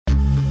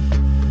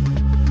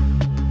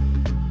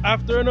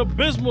after an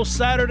abysmal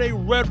Saturday,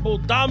 Red Bull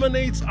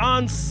dominates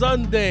on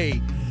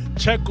Sunday.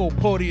 Checo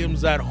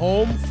podiums at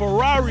home,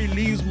 Ferrari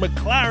leaves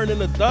McLaren in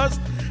the dust,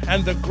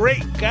 and the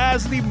great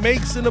Gasly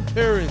makes an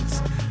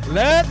appearance.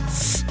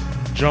 Let's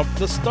jump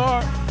the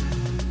start.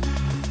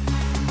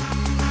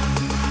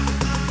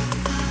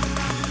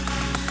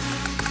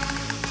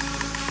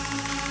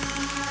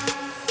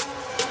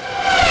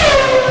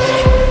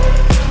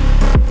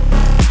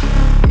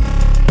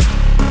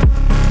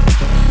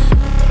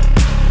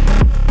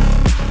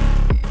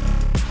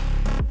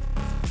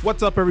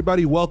 What's up,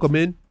 everybody? Welcome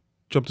in.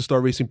 Jump to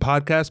Start Racing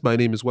Podcast. My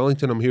name is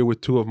Wellington. I'm here with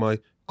two of my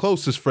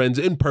closest friends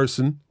in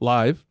person,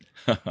 live.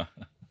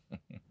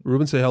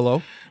 Ruben, say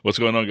hello. What's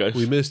going on, guys?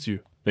 We missed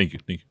you. Thank you.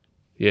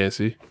 Yeah,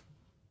 see?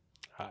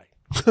 Hi.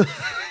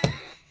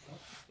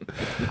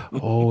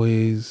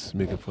 Always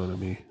making fun of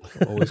me.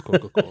 Always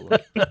Coca-Cola.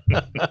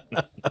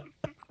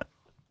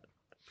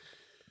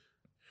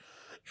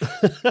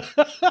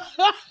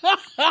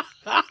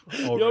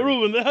 Yo,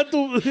 Ruben,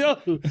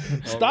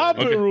 stop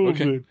it, Ruben.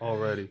 okay.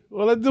 Already.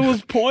 All I did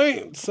was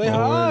point. Say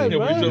hi, Already.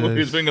 Yeah, man.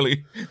 he's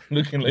fingerly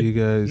looking like You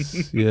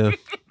guys, yeah.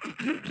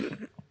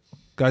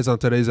 Guys, on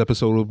today's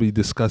episode, we'll be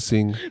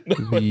discussing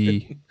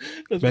the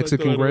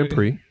Mexican Grand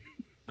Prix,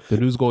 the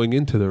news going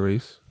into the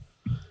race,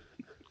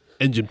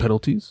 engine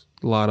penalties,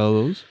 a lot of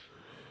those.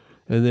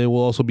 And then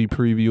we'll also be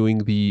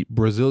previewing the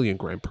Brazilian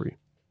Grand Prix.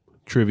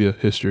 Trivia,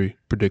 history,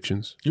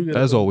 predictions.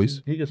 As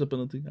always, He gets a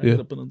penalty. I Yeah. get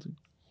a penalty.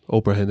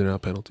 Oprah handing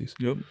out penalties.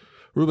 Yep.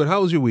 Ruben,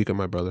 how was your weekend,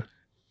 my brother?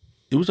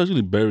 It was actually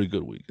a very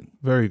good weekend.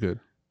 Very good.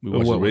 We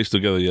watched the race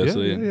together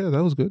yesterday. Yeah,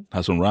 that was good.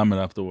 Had some ramen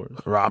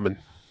afterwards. Ramen.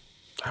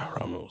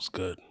 Ramen was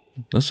good.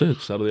 That's it.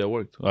 Saturday I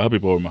worked. I had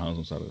people over my house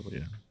on Saturday, but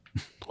yeah.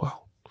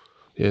 Wow.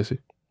 Yeah, see.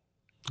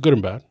 Good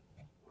and bad.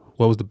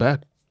 What was the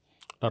bad?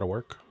 A lot of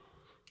work.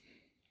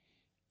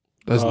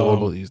 That's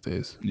normal these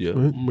days. Yeah.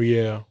 Right?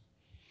 Yeah.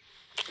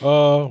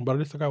 But at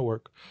least I got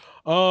work.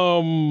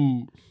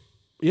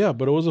 Yeah,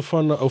 but it was a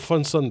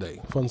fun Sunday.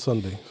 Fun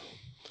Sunday.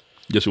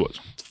 Yes, it was.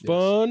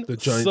 Fun The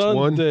Giants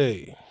won.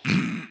 Sunday.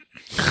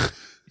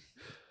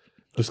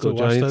 You still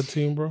go watch that Giants.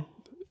 team, bro?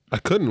 I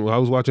couldn't. I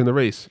was watching the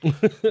race.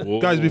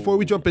 Guys, before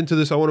we jump into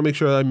this, I want to make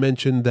sure I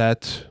mention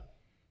that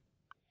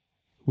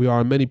we are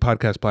on many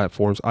podcast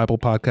platforms: Apple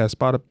Podcasts,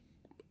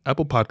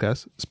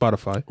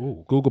 Spotify,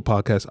 Ooh. Google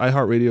Podcasts,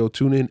 iHeartRadio,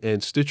 TuneIn,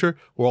 and Stitcher.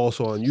 We're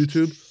also on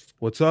YouTube.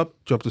 What's up?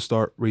 Jump to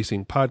Start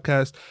Racing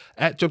Podcast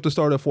at Jump to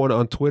Start F1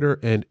 on Twitter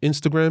and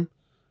Instagram.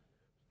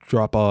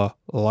 Drop a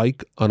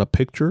like on a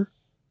picture,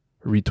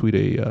 retweet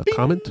a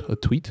comment, a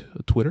tweet,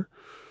 a Twitter.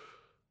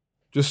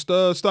 Just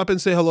stop and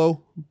say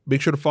hello.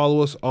 Make sure to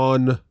follow us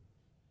on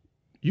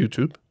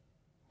YouTube.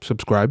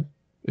 Subscribe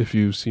if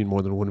you've seen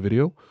more than one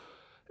video.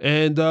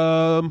 And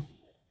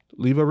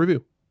leave a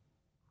review.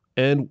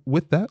 And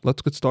with that,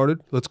 let's get started.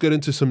 Let's get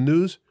into some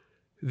news.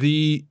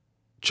 The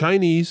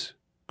Chinese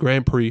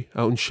Grand Prix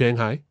out in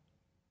Shanghai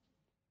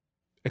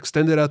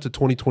extended out to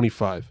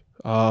 2025.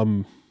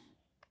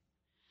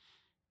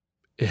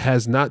 It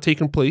has not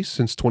taken place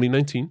since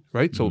 2019,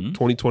 right? So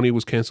 2020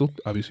 was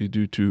canceled, obviously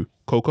due to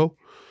Coco.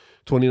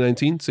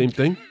 2019, same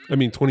thing. I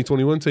mean,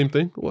 2021, same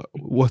thing.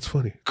 What's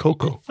funny?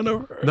 Coco. I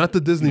never heard. Not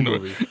the Disney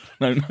movie.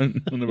 I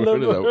never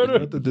heard of that one.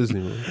 Not the Disney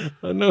movie.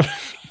 I know.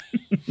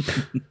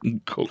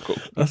 Coco.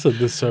 That's a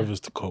disservice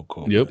to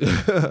Coco. Yep.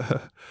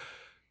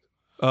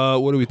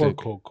 What do we Poor think?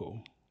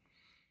 Coco.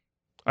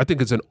 I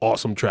think it's an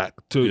awesome track.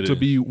 To It is.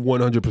 be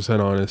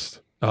 100% honest,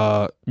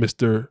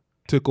 Mr.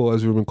 Tickle,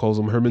 as Ruben calls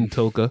him, Herman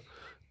Tilke,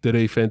 did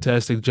a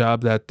fantastic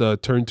job. That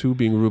turn 2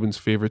 being Ruben's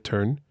favorite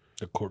turn.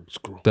 The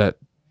corkscrew. That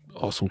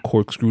awesome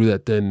corkscrew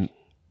that then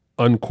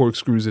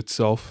uncorkscrews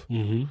itself.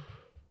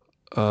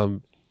 Mm-hmm.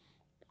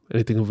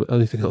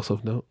 Anything else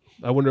of note?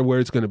 I wonder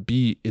where it's going to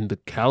be in the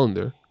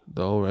calendar,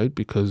 though, right?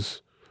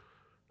 Because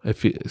I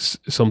feel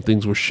some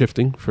things were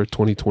shifting for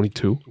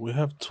 2022. We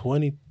have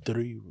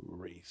 23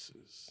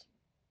 races.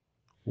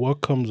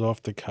 What comes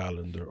off the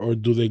calendar? Or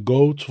do they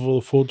go to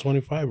the full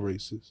 25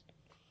 races?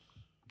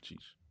 Jeez.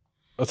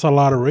 That's a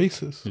lot of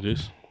races. It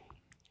is.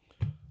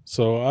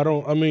 So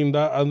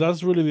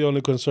that's really the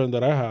only concern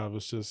that I have.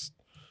 It's just,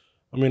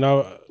 we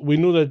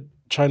knew that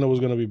China was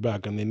going to be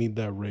back and they need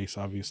that race,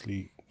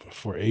 obviously,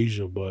 for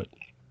Asia. But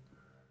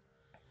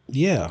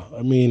yeah,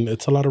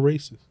 it's a lot of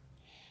races.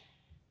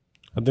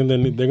 I think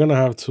they're going to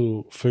have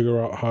to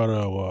figure out how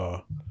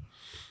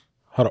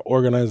to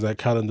organize that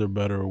calendar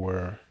better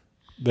where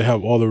they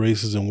have all the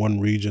races in one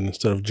region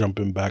instead of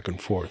jumping back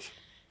and forth.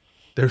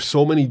 There's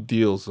so many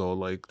deals, though,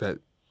 like that.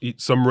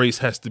 Some race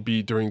has to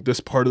be during this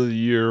part of the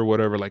year or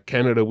whatever. Like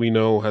Canada, we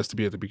know, has to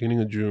be at the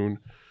beginning of June.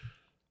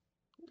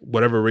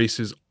 Whatever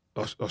races,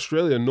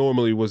 Australia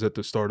normally was at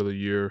the start of the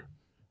year.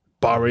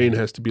 Bahrain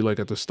has to be like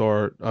at the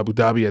start. Abu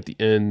Dhabi at the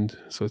end.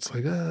 So it's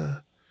like,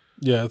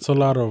 Yeah, it's a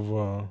lot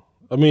of.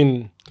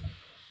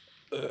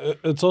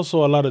 It's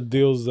also a lot of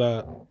deals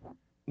that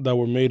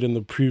were made in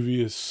the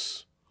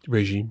previous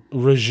regime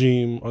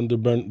under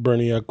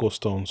Bernie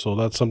Ecclestone. So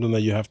that's something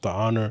that you have to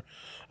honor,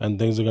 and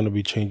things are going to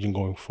be changing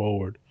going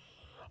forward.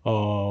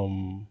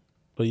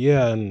 But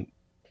yeah, and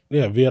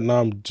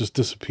Vietnam just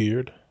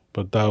disappeared,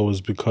 but that was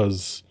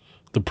because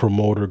the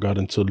promoter got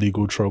into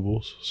legal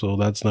troubles. So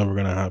that's never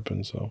gonna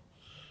happen. So,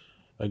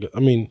 I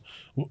mean,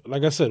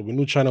 like I said, we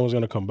knew China was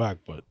gonna come back,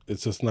 but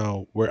it's just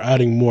now we're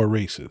adding more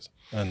races,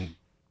 and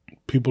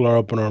people are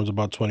up in arms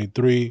about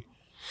 23.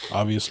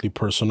 Obviously,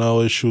 personnel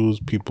issues,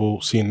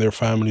 people seeing their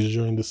families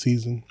during the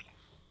season.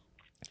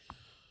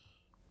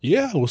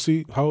 Yeah, we'll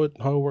see how it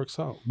works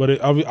out.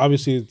 But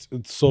obviously,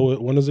 it's so.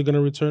 When is it going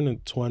to return in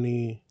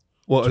 20?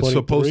 Well, it's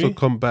supposed to 23?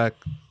 come back,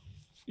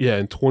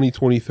 in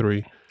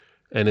 2023,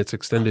 and it's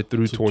extended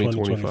through To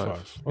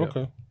 2025. Yeah.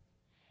 Okay.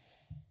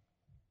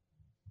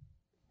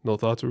 No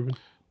thoughts, Ruben?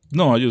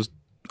 No,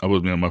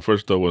 my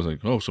first thought was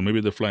like, oh, so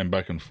maybe they're flying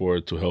back and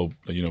forth to help,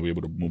 be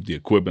able to move the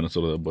equipment and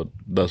stuff like that. But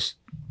that's,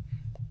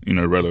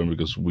 irrelevant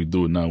because we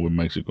do it now with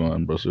Mexico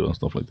and Brazil and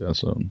stuff like that.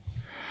 So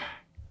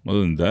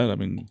other than that, I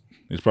mean,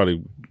 it's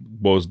probably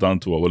boils down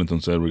to what Wellington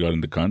said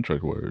regarding the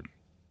contract, where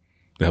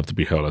they have to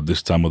be held at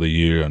this time of the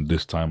year and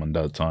this time and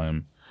that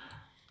time.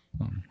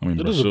 I mean,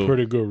 It Brazil, is a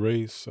pretty good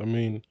race. I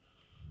mean,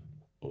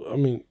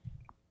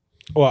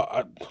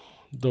 well,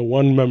 the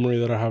one memory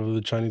that I have of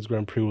the Chinese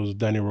Grand Prix was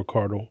Danny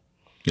Ricciardo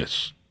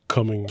yes.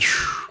 coming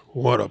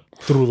What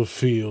through the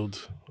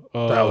field.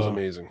 that was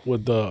amazing.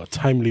 With the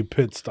timely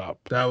pit stop.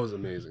 That was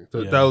amazing.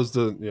 Yeah. That was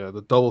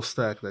the double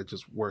stack that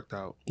just worked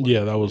out.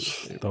 Yeah, that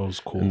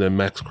was cool. And then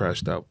Max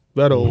crashed out.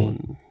 Vettel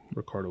and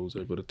Ricardo was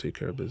able to take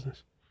care of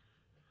business.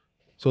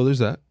 So there's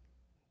that.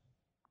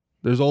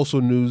 There's also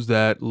news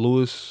that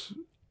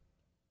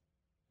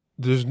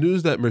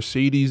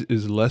Mercedes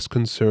is less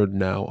concerned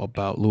now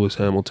about Lewis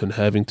Hamilton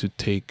having to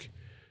take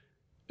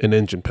an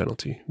engine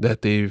penalty,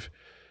 that they've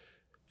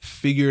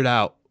figured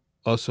out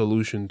a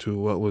solution to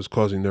what was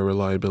causing their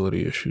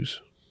reliability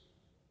issues.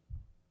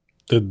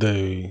 Did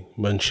they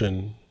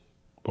mention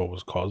what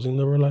was causing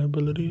the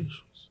reliability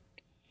issues?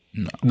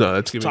 No,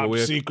 that's giving Top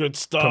away a secret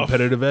stuff.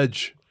 competitive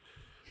edge.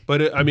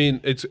 But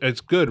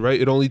it's good, right?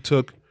 It only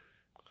took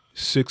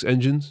 6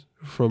 engines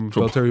from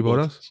Valtteri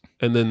Bottas,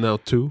 and then now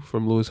 2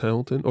 from Lewis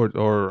Hamilton,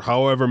 or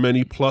however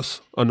many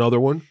plus another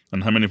one.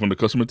 And how many from the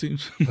customer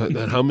teams? And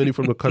how many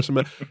from the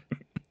customer?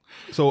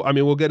 So, I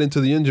mean, we'll get into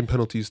the engine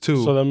penalties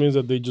too. So that means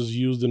that they just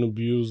used and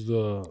abused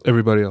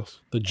Everybody else.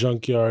 the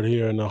junkyard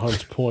here in the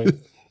Hunts Point.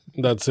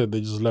 That's it.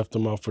 They just left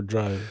them out for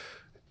drying.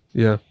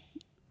 Yeah.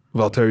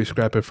 Valtteri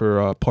scrapping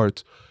for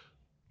parts.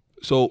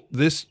 So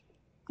this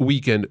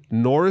weekend,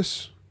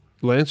 Norris,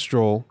 Lance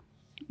Stroll,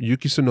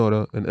 Yuki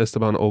Tsunoda, and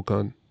Esteban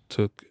Ocon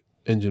took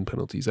engine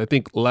penalties. I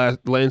think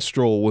Lance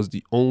Stroll was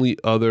the only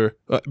other,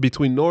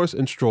 between Norris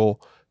and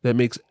Stroll, that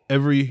makes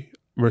every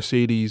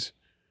Mercedes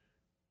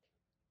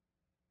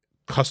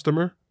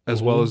customer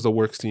as well as the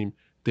works team,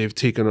 they've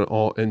taken an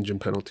all engine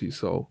penalty.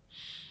 So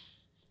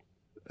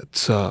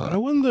it's I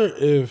wonder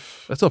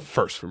if that's a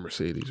first for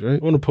Mercedes,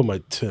 right? I want to put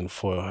my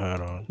tinfoil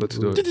hat on. Let's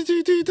do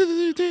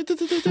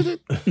it.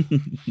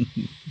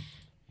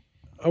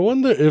 I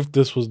wonder if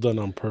this was done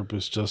on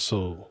purpose, just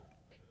so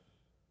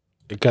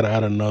it could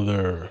add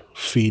another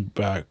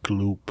feedback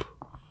loop,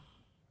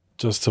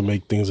 just to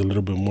make things a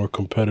little bit more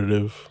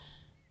competitive.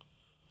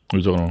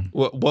 What's going on?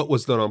 What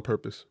was done on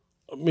purpose?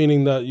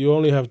 Meaning that you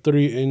only have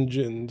 3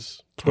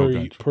 engines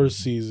per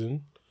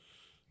season.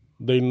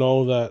 They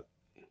know that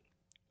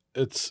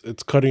it's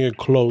cutting it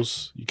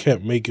close. You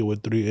can't make it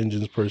with 3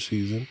 engines per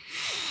season.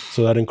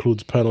 So that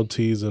includes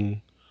penalties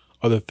and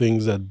other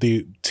things that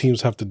the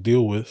teams have to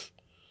deal with.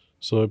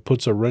 So it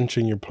puts a wrench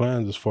in your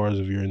plans as far as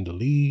if you're in the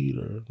lead,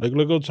 or like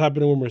look what's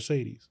happening with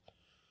Mercedes.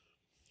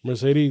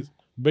 Mercedes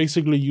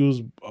basically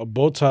used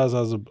Bottas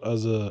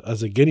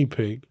as a guinea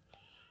pig.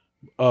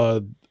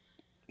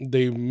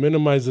 They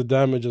minimize the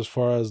damage as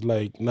far as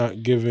like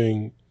not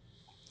giving.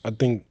 I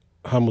think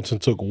Hamilton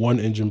took 1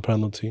 engine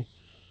penalty.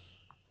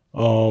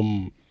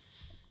 But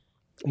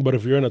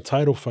if you're in a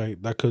title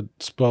fight, that could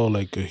spell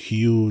like a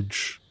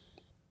huge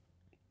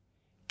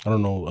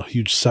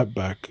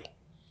setback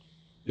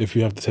if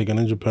you have to take an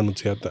engine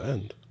penalty at the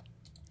end.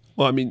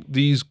 Well, I mean,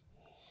 those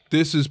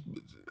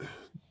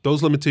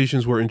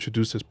limitations were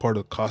introduced as part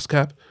of the cost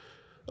cap.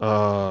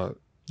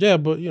 Yeah,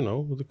 but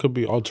there could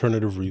be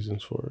alternative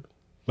reasons for it.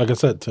 Like I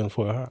said,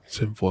 tinfoil hat.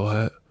 Tinfoil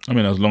hat. I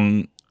mean, as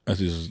long as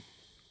it's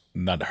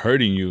not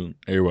hurting you,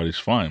 everybody's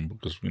fine.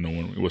 Because, when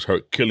it was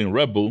killing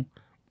Red Bull,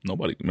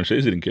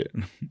 Mercedes didn't care.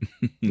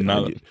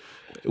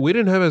 We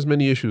didn't have as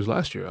many issues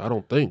last year, I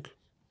don't think.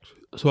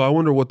 So I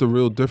wonder what the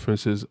real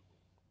difference is.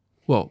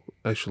 Well,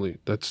 actually,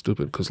 that's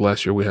stupid because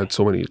last year we had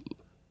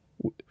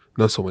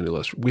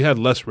we had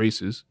less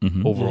races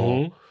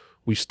overall. Mm-hmm.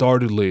 We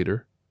started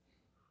later.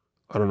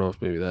 I don't know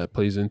if maybe that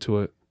plays into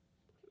it.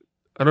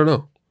 I don't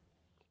know.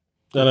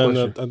 And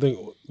then I think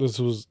this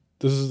is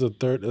the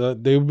third.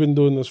 They've been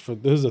doing this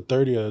this is the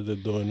third year that they're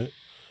doing it.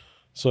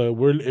 So it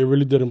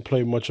really didn't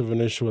play much of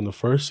an issue in the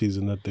first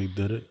season that they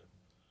did it.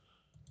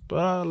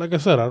 But like I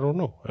said, I don't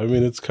know. I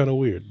mean, it's kind of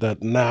weird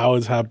that now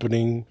it's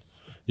happening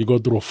You go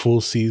through a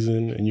full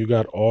season, and you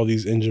got all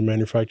these engine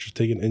manufacturers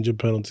taking engine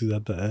penalties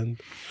at the end.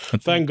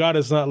 Thank God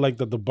it's not like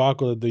the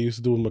debacle that they used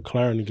to do with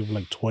McLaren and give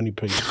like 20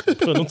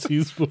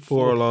 penalties For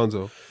before.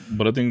 Alonso.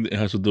 But I think it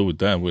has to do with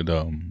that, with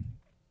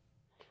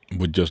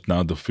just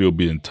now the field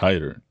being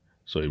tighter,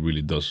 so it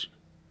really does,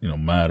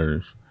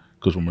 matter.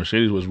 Because when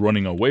Mercedes was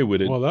running away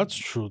with it, Well, that's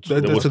true. Too.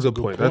 That's a good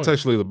point. That's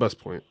actually the best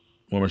point.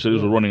 when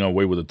Mercedes was running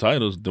away with the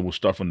titles, they would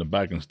start from the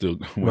back and still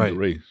win Right. the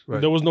race.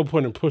 Right. There was no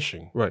point in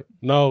pushing. Right.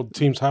 Now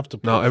teams have to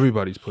push. Now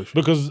everybody's pushing.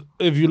 Because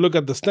if you look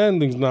at the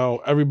standings now,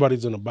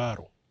 everybody's in a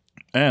battle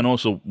And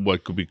also,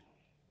 what could be,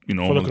 for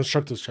the one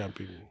Constructors'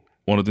 Champion.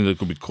 of the things that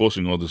could be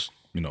causing all this,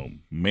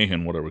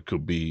 mayhem, whatever,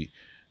 could be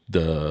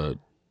the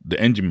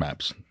engine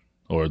maps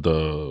or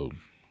the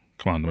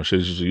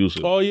Mercedes used to use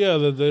it. Oh yeah,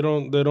 they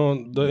don't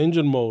the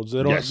engine modes.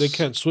 Yes. They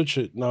can't switch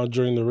it now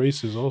during the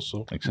races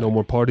also. Exactly. No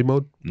more party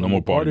mode. No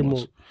more party party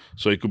modes.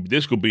 So that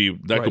could be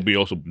Right.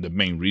 also the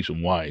main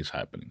reason why it's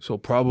happening. So The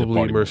probably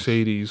party modes.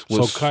 Mercedes So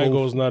was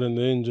Kygo's not in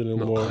the engine no,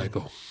 anymore.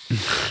 Kygo.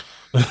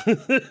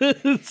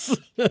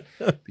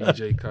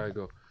 DJ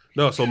Kygo.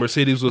 No, so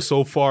Mercedes was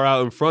so far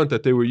out in front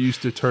that they were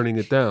used to turning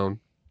it down.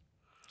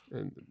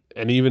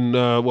 And even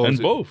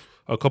Both.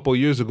 a couple of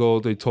years ago,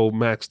 they told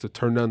Max to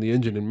turn down the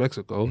engine in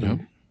Mexico. Yeah.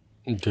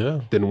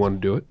 Yeah, Didn't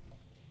want to do it.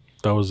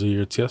 that was the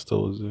year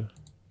Tiesto was there.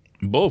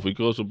 Both. It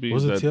could also be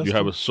Was it that you Tiesto?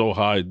 have it so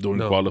high during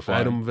No,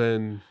 qualifying. Adam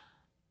Van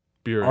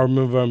Buren.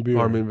 Armin van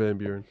Buren. Armin Van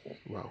Buren.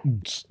 Wow.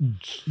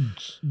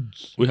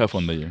 We have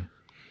fun that year.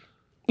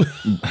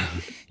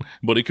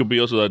 But it could be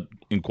also that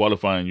in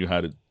qualifying you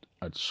had it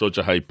at such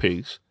a high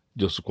pace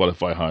just to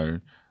qualify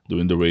higher.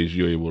 During the race,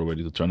 you're able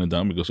already to turn it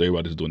down because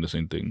everybody's doing the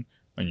same thing,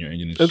 and your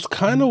engine is It's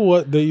kind of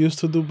what they used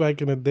to do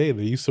back in the day.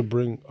 They used to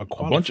bring a a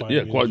bunch.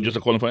 qualifying engine. Just a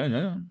qualifying.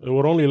 Yeah. It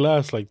would only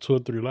last like 2 or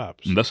 3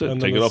 laps. And that's it. then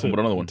Take it that's off and put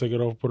another one. Take it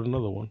off, put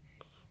another one.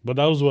 But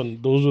those were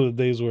the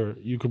days where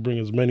you could bring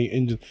as many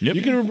engines. Yep.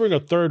 You can even bring a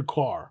third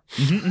car.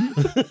 You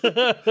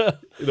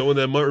know when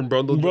that Martin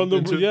Brundle jumped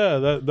into?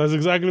 Yeah, that's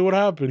exactly what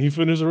happened. He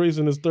finished the race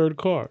in his third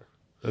car.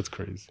 That's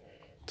crazy.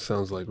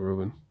 Sounds like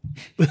Ruben.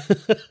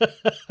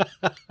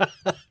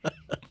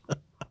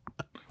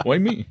 Why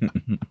me?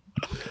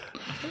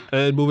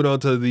 And moving on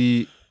to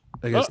the,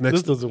 I guess, Oh, next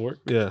this doesn't work.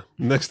 Yeah.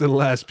 Next and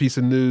last piece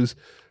of news.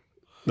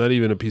 Not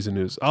even a piece of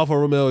news. Alfa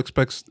Romeo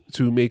expects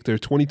to make their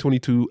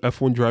 2022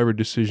 F1 driver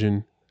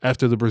decision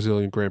after the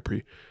Brazilian Grand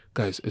Prix.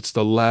 Guys, it's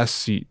the last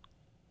seat.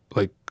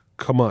 Like,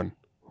 come on.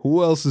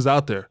 Who else is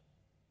out there?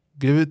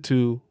 Give it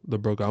to the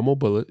Bergamo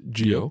Bullet,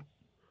 Gio.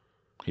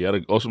 He had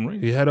an awesome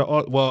race. He had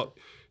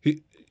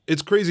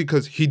it's crazy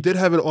because he did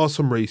have an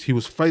awesome race. He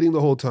was fighting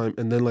the whole time,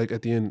 and then like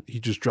at the end, he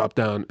just dropped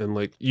down, and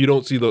like you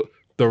don't see the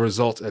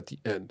results at the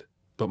end.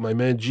 But my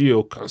man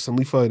Gio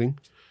constantly fighting,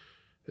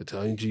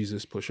 Italian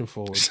Jesus pushing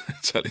forward,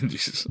 Italian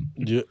Jesus.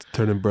 Yeah.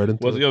 turning bread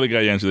into What's the other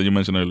guy, Yancy, that you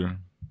mentioned earlier?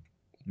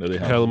 That they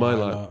have? hell of my Why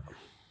lot.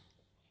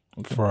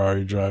 not?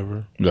 Ferrari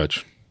driver.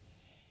 Gotcha.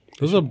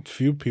 There's a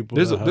few people.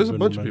 There's a that have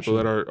bunch been of people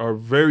that mentioned are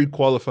very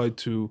qualified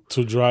to.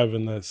 drive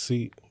in that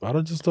seat.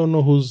 Just don't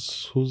know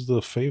who's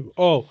the favorite.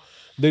 Oh,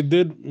 they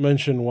did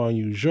mention Wang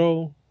Yu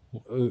Zhou.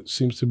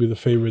 Seems to be the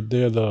favorite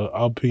there, the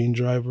Alpine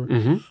driver.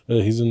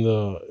 He's in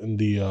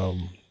the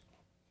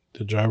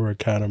driver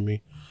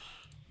academy.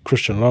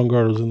 Christian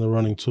Lundgaard was in the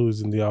running too.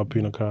 He's in the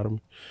Alpine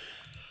academy.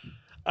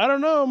 I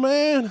don't know,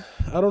 man.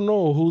 I don't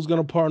know who's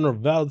gonna partner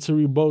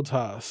Valtteri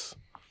Bottas.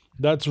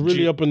 That's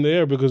really up in the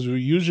air because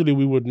usually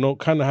we would know,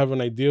 kind of have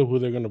an idea who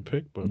they're gonna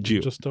pick, but we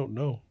Gio. just don't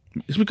know.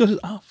 It's because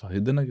it's Alpha. They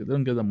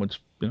don't get that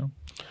much,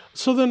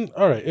 So then,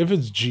 all right, if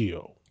it's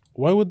Gio,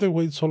 why would they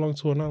wait so long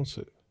to announce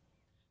it?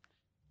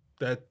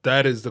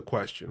 That is the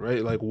question,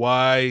 right? Like,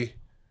 why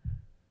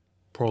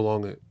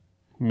prolong it?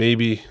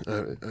 Maybe I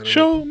don't know.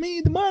 Show me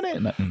the money.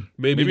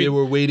 Maybe they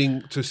were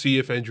waiting to see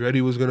if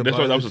Andretti was going to. That's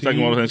what I was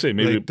thinking. What I was going to say.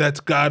 Maybe like, that's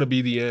got to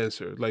be the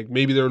answer. Like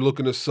maybe they're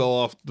looking to sell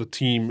off the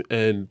team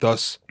and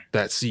thus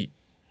that seat.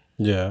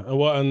 Yeah,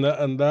 well, and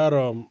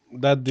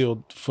that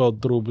deal fell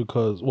through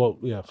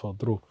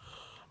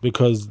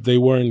because they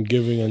weren't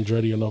giving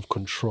Andretti enough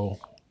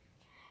control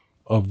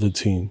of the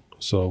team.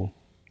 So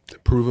The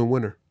proven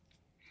winner.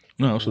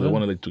 no. So they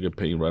wanted to get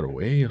paid right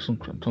away or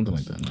something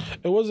like that.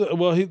 it wasn't.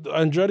 Well,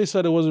 Andretti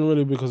said it wasn't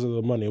really because of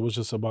the money. It was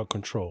just about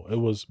control. It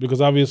was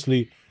because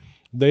obviously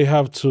they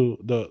have to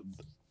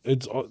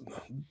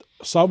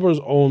Sauber is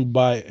owned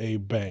by a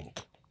bank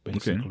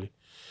basically.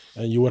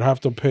 And you would have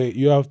to pay.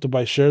 You have to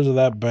buy shares of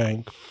that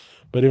bank,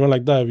 but even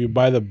like that, if you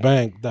buy the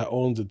bank that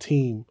owns the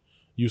team,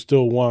 you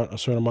still want a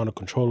certain amount of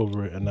control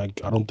over it. And I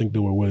don't think they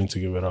were willing to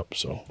give it up.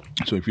 So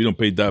if you don't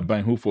pay that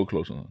bank, who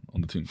foreclose on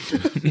the team?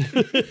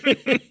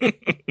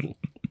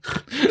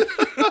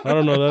 I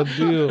don't know that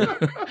deal.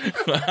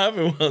 What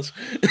happened was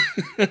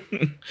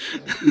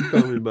You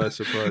caught me by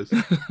surprise.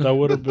 That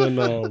would have been.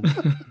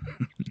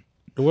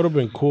 It would have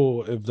been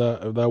cool if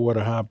that would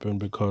have happened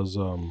because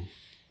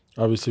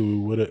obviously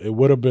it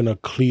would have been a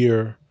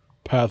clear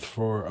path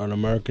for an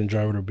American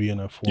driver to be in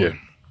F1. Yeah.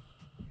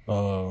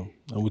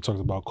 And we talked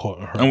about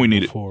Colton Herta And we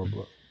need it. before,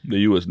 but the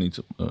U.S. needs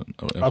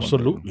F1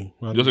 absolutely.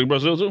 driver. Just like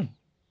Brazil too.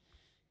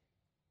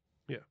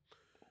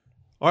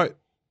 All right.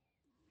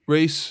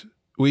 Race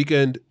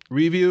weekend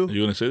review. Are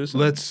you gonna say this?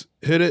 Let's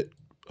hit it.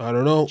 I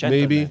don't know.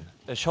 Maybe Gentlemen,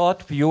 a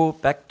short view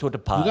back to the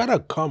You past. gotta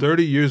come.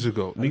 30 years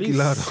ago. At Niki least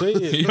Lauda. say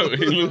it. Yo,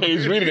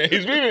 he's reading it.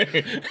 He's reading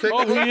it.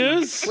 Oh, he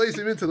is? Place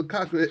him into the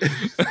cockpit.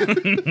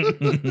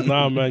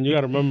 Nah, man, you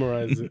gotta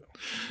memorize it.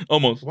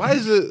 Almost. Why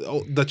is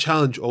the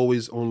challenge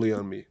always only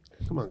on me?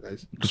 Come on,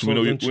 guys. Because So we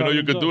know then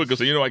you could do it. challenge Because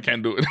you know I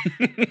can't do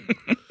it.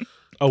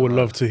 I would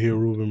love to hear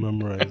Ruben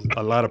memorize it.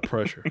 A lot of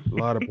pressure. A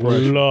lot of Would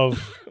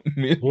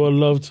pressure. would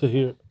love to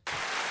hear.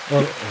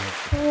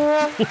 Both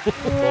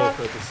at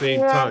the same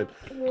time.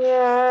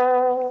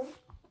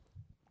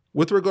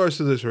 With regards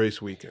to this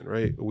race weekend,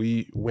 right?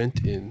 We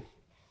went in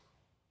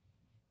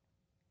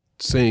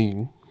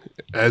saying,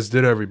 as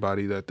did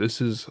everybody, that this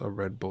is a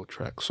Red Bull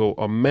track. So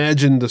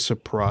imagine the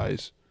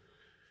surprise.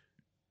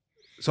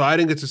 So I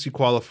didn't get to see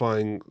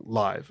qualifying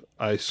live.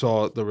 I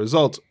saw the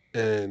results,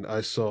 and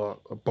I saw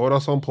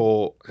Bottas on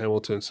pole,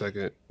 Hamilton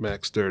second,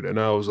 Max third, and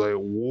I was like,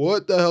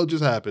 "What the hell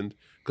just happened?"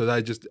 Because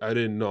I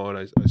didn't know, and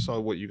I saw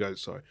what you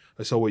guys saw.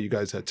 I saw what you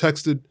guys had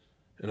texted,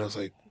 and I was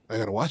like, "I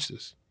gotta watch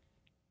this."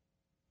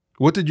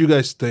 What did you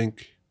guys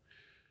think?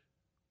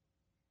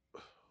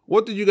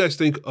 What did you guys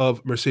think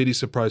of Mercedes'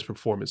 surprise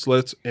performance?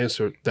 Let's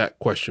answer that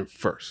question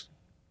first.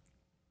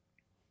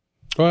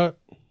 But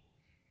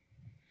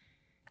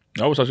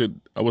I was actually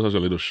a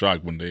little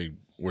shocked when they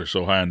were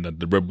so high and that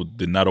the Red Bull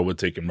did not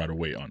overtake him right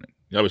away on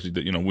it. Obviously,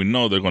 we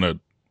know they're gonna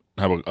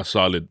have a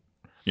solid,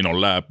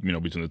 lap,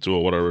 between the two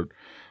or whatever,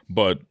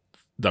 but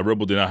that Red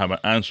Bull did not have an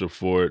answer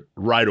for it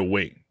right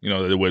away.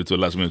 They waited till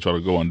the last minute to try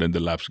to go, and then the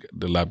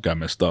lap got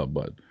messed up.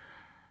 But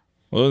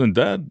other than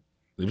that,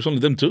 it was only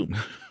them two.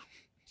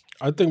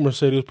 I think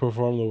Mercedes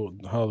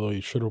performed how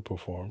they should have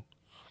performed.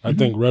 I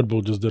think Red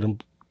Bull just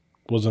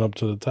wasn't up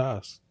to the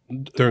task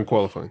During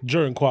qualifying.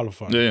 during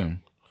qualifying. Yeah.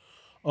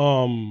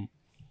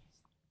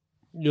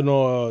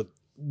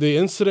 The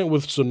incident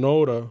with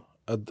Sonoda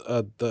at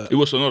the It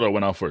was Sonoda that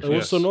went out first. it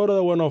was Sonoda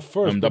that went off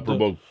first. And that but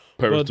provoked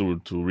Perez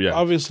but to react.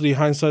 obviously,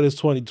 hindsight is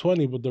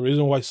 20/20. But the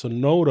reason why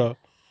Sonoda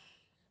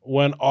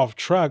went off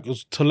track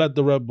is to let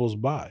the Red Bulls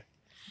by.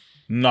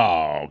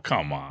 No,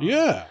 come on.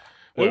 Yeah,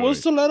 Wait, it was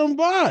wait. to let them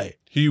by.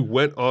 He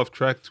went off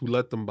track to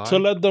let them by. To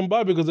let them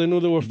by because they knew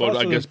they were But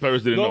faster. I guess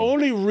Perez didn't The know.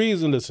 only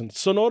reason, listen,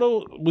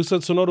 we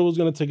said Sonoda was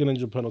going to take an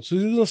engine penalty. So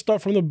he was going to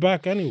start from the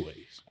back anyways.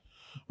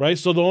 Right?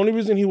 So the only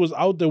reason he was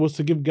out there was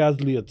to give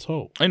Gasly a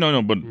tow. I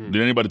know, but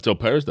did anybody tell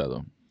Perez that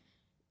though?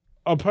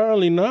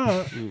 Apparently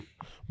not.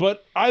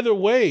 But either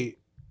way,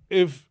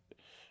 if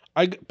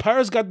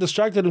Perez got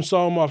distracted and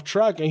saw him off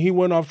track and he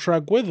went off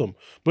track with him.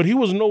 But he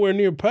was nowhere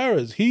near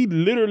Perez. He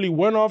literally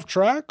went off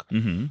track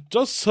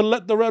just to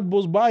let the Red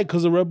Bulls by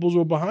because the Red Bulls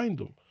were behind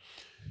him.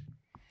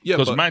 yeah,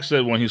 Because but Max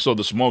said when he saw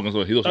the smoke and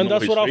so he doesn't And know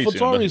that's what what he's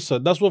facing. AlphaTauri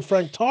said. That's what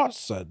Frank Toss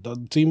said, the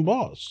team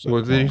boss.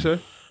 what did he say?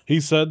 He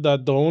said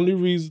that the only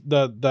reason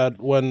that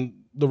when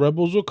the Red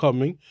Bulls were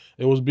coming,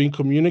 it was being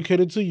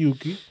communicated to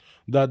Yuki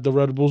that the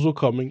Red Bulls were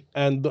coming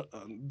and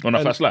On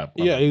a fast lap.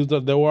 Yeah,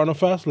 they were on a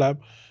fast lap,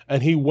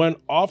 and he went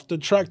off the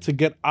track to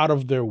get out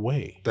of their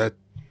way. That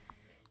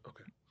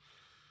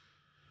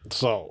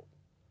So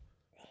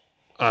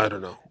I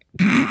don't know.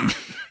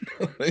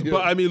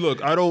 But I mean,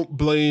 look, I don't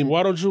blame.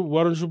 why don't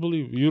you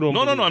believe? You don't.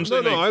 No, believe I'm it.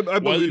 saying No, like, I why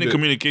believe didn't he it.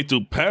 communicate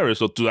to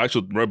Paris or to the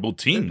actual Red Bull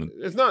team?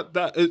 It's not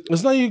that.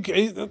 It's not you,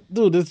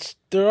 dude.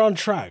 They're on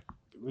track.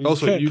 You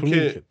Also, you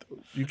communicate.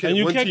 can't. And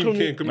you one can't team can't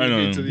I know.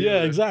 communicate to the Yeah,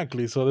 other.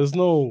 exactly. So there's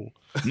no.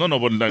 No,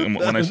 but like,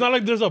 when I It's not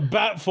like there's a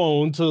bat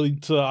phone to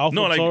AlphaTauri.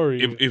 no,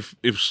 like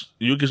if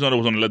Yuki Tsunoda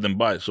was going to let them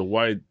by, so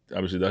why?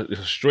 Obviously, that is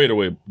a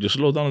straightaway. Just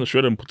slow down on the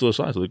straight and put to the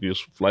side so they can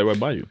just fly right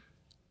by you.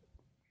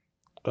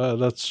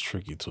 That's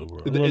tricky too, bro.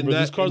 In Remember,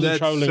 these cars are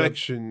traveling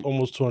section, at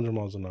almost 200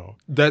 miles an hour.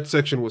 that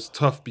section was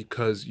tough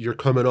because you're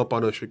coming up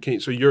on a chicane.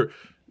 So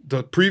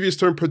the previous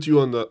turn puts you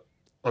on the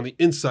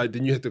inside,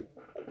 then you have to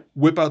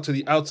whip out to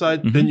the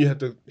outside, then you have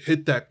to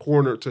hit that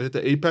corner to hit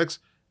the apex,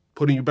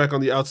 putting you back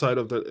on the outside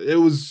of it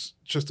was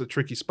just a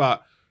tricky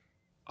spot.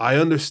 I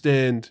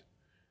understand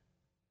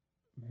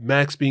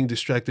Max being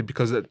distracted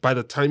because by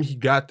the time he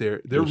got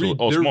there, they're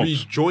all smokes.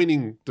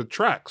 rejoining the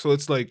track. So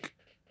it's like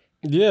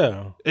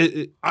Yeah,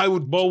 I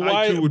would. but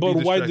I too would be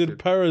why distracted. did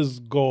Perez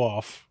go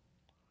off?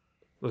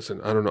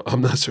 Listen, I don't know.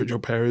 I'm not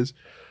Sergio Perez.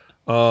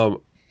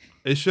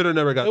 It should have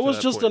never got. It was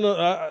just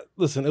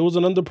listen. It was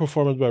an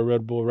underperformance by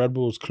Red Bull. Red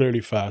Bull was clearly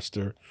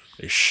faster.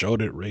 They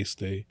showed it race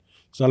day.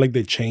 It's not like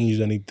they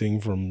changed anything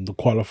from the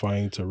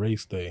qualifying to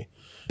race day.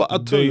 But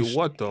I'll tell you they-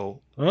 what,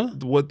 though. Huh?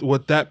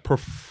 What that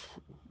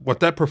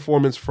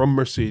performance from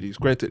Mercedes.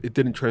 Granted, it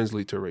didn't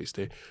translate to race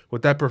day.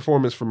 What that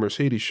performance from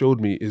Mercedes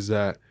showed me is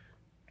that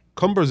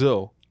come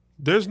Brazil,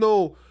 there's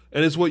no,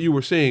 and it's what you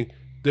were saying.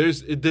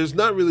 There's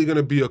not really going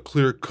to be a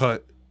clear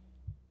cut.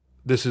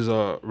 This is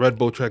a Red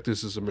Bull track.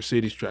 This is a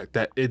Mercedes track.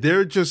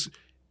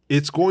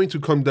 It's going to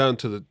come down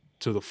to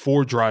the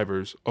four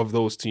drivers of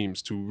those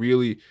teams to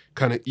really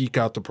kind of eke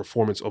out the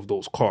performance of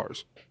those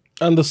cars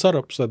And the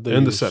setups that they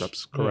and the use.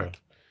 setups. Correct. Yeah.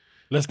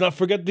 Let's not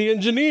forget the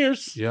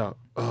engineers. Yeah.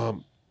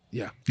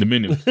 The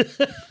minions.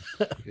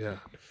 Yeah.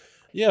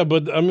 Yeah,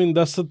 but I mean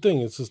that's the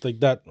thing. It's just like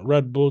that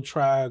Red Bull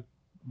track,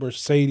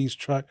 Mercedes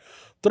track.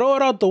 Throw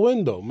it out the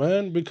window,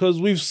 man, because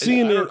we've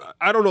seen it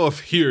I don't know if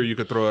here you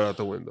could throw it out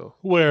the window.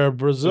 where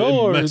Brazil In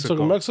or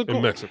Mexico. Mexico. Mexico.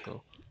 In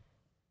Mexico.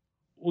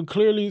 Well,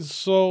 clearly,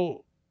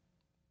 so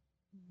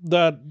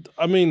that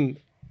I mean,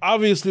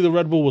 obviously the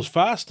Red Bull was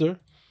faster,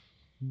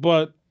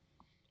 but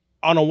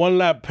on a 1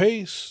 lap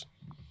pace,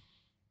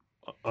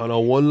 On a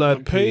 1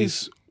 lap pace-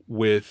 pace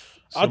with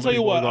I'll tell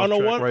you what, on a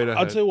one, right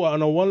I'll tell you what,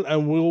 on a one,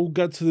 and we'll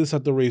get to this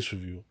at the race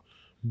review,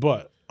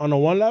 but on a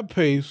 1 lap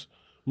pace,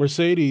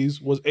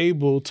 Mercedes was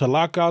able to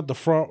lock out the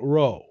front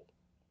row,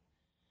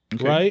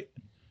 Okay. right?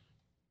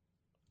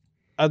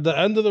 At the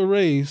end of the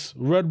race,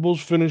 Red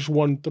Bulls finished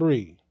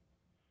 1-3.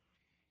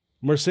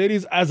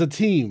 Mercedes as a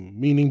team,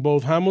 meaning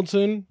both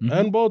Hamilton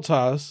and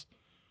Bottas,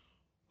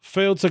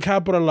 failed to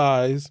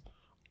capitalize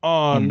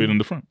I'm being in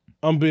the front.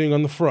 on being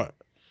on the front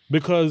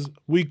because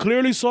we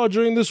clearly saw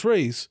during this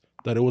race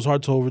that it was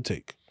hard to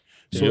overtake.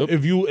 So Yep.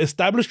 if you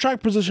establish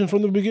track position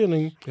from the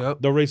beginning, Yep.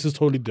 the race is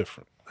totally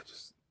different.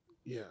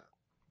 Yeah.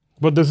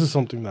 But this is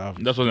something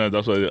that That's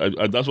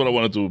what I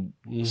wanted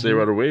to say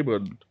right away.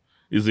 But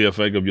is the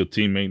effect of your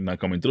teammate not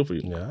coming through for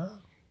you yeah.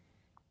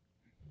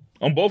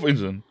 on both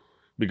incidents?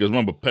 Because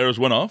remember, Perez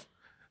went off,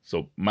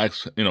 so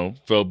Max,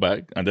 fell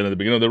back, and then at the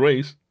beginning of the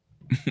race,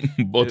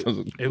 both.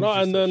 No,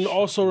 and then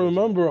also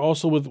remember,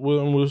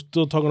 when we're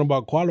still talking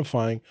about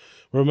qualifying,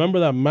 remember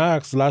that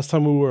Max last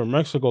time we were in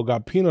Mexico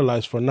got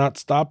penalized for not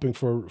stopping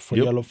for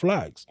Yep. yellow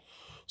flags.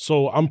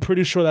 So I'm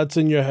pretty sure that's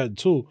in your head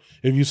too.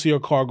 If you see a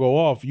car go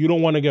off, you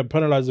don't want to get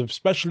penalized,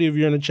 especially if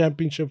you're in a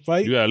championship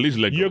fight. You gotta at least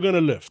let go. You're gonna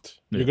lift.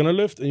 Yeah. You're gonna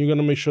lift, and you're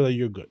gonna make sure that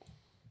you're good.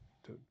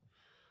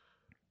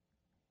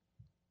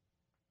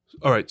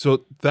 All right,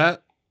 so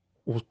that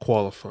was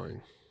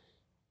qualifying.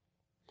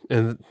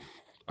 And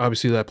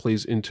obviously that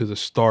plays into the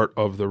start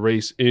of the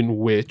race in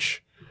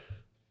which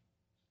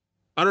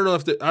I don't know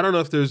if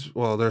there's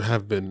there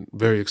have been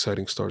very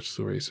exciting starts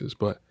to races,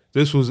 but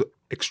this was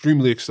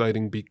extremely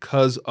exciting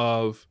because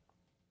of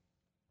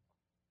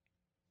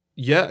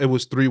it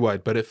was 3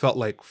 wide, but it felt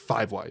like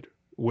 5 wide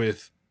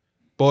with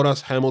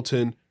Bottas,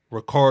 Hamilton,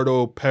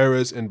 Ricardo,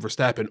 Perez, and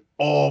Verstappen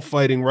all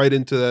fighting right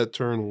into that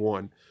turn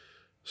 1.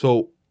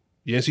 So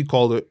Yancey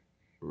called it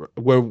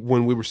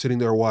when we were sitting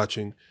there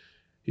watching.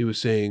 He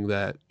was saying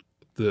that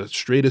the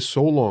straight is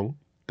so long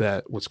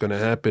that what's going to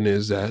happen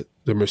is that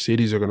the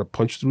Mercedes are going to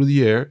punch through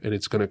the air and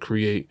it's going to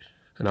create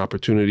an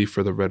opportunity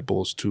for the Red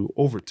Bulls to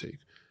overtake.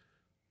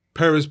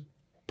 Perez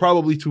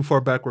probably too far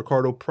back,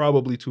 Ricardo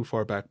probably too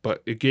far back,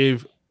 but it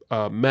gave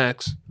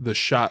Max the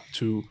shot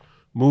to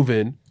move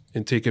in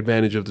and take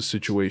advantage of the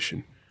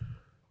situation.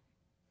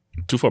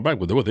 Too far back,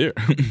 but they were there.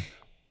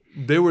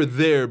 They were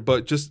there,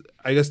 but just,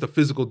 I guess, the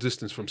physical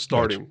distance from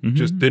starting Gotcha.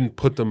 just didn't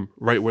put them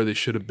right where they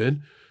should have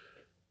been.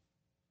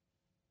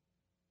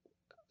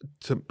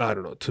 I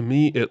don't know. To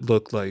me, it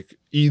looked like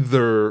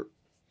either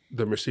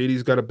the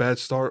Mercedes got a bad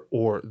start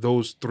or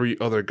those 3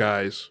 other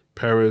guys,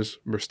 Perez,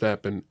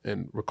 Verstappen,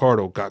 and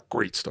Ricardo, got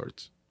great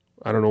starts.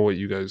 I don't know what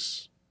you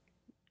guys...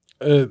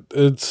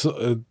 It's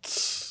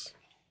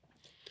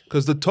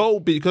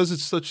Because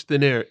it's such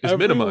thin air, it's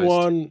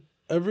minimized.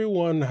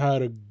 Everyone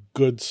had a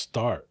good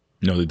start.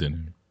 No, they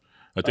didn't.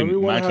 I think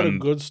Everyone Max had a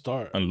and, good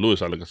start. and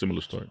Lewis had like a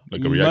similar start,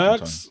 like a reaction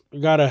Max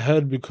got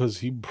ahead because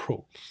he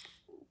broke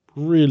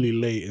really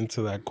late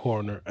into that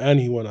corner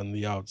and he went on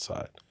the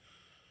outside.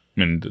 time.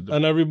 I mean,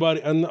 And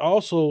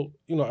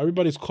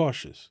everybody's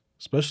cautious,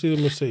 especially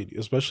the Mercedes,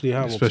 especially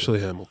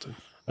Hamilton.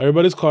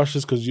 Everybody's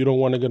cautious because you don't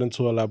want to get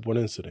into a lap 1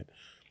 incident.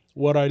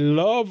 What I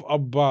love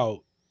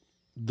about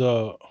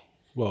the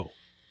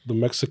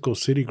Mexico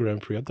City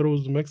Grand Prix, I thought it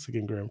was the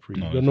Mexican Grand Prix.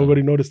 No, But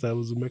nobody noticed that it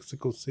was the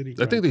Mexico City I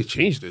Grand think they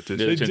changed it.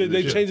 They Prix.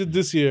 They changed it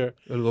this year.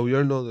 El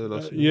gobierno de la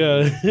ciudad.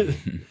 Yeah.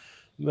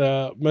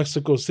 The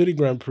Mexico City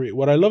Grand Prix.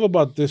 What I love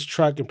about this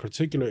track in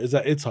particular is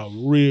that it's a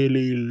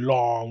really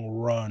long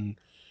run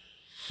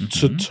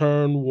to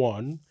turn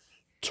 1.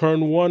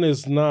 Turn 1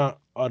 is not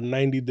a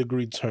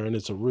 90-degree turn.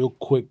 It's a real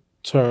quick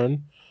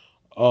turn.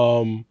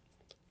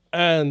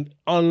 And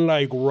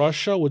unlike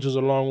Russia, which is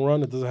a long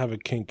run, it doesn't have a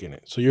kink in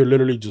it. So you're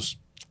literally just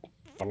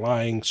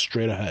flying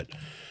straight ahead.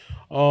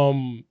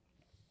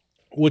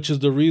 Which is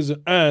the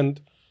reason. And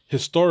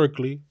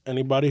historically,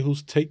 anybody who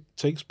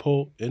takes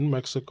pole in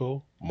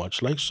Mexico,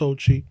 much like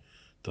Sochi,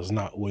 does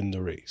not win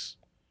the race.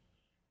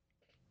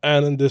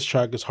 And in this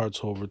track, it's hard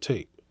to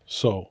overtake.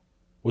 So,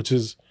 which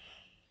is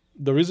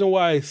the reason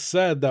why I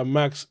said that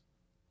Max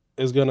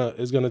is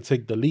gonna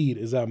take the lead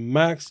is that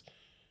Max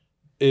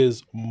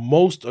is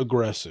most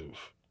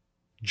aggressive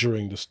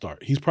during the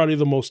start. He's probably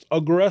the most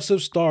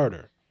aggressive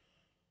starter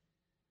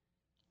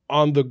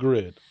on the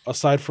grid,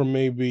 aside from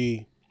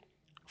maybe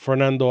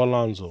Fernando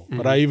Alonso.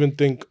 But I even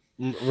think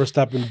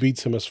Verstappen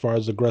beats him as far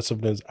as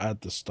aggressiveness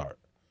at the start.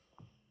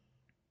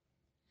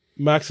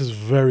 Max is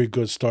very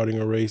good starting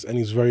a race, and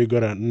he's very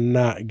good at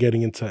not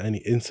getting into any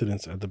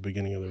incidents at the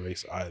beginning of the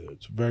race either.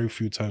 It's very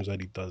few times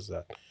that he does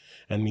that.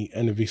 And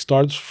if he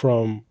starts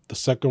from the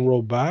second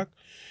row back,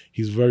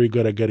 he's very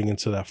good at getting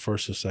into that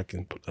first or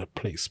second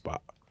place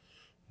spot.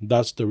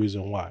 That's the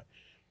reason why.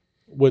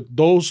 With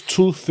those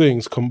two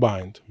things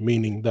combined,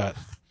 meaning that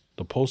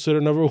the pole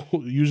sitter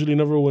usually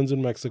never wins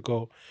in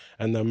Mexico,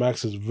 and that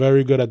Max is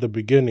very good at the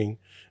beginning,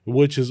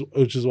 which is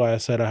why I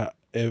said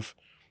if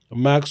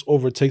Max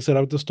overtakes him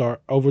at the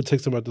start,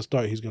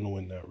 he's going to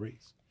win that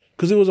race.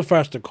 Because it was a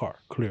faster car,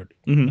 clearly.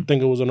 I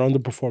think it was an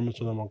underperformance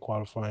for them on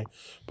qualifying.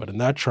 But in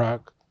that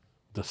track,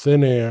 the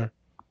thin air,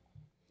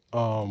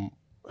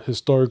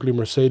 historically,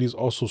 Mercedes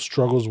also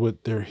struggles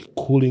with their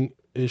cooling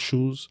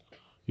issues,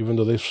 even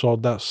though they've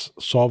solved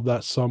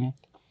that some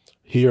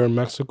here in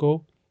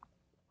Mexico.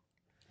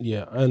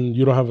 Yeah, and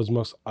you don't have as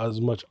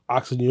much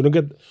oxygen. You don't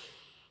get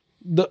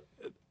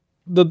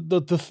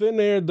the thin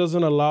air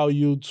doesn't allow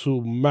you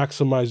to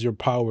maximize your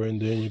power in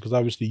the engine, because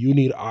obviously you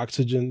need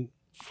oxygen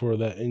for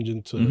that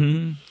engine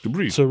to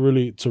breathe, to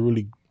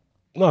really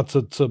not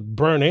to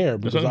burn air,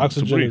 because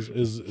oxygen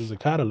is a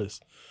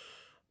catalyst.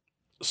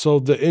 So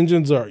the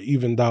engines are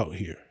evened out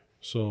here,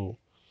 so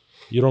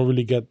you don't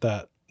really get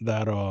that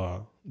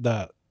the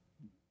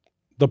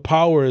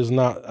power is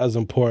not as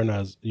important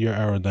as your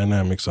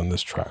aerodynamics on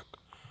this track.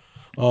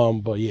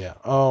 But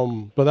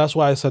that's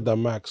why I said that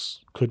Max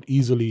could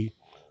easily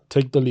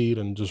take the lead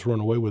and just run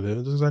away with it.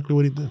 That's exactly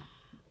what he did.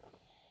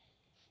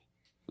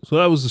 So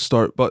that was the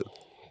start, but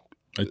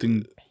I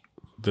think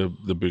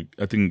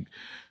I think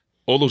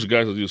all those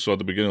guys that you saw at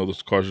the beginning, all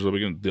those cars at the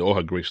beginning, they all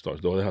had great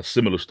starts. They all had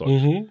similar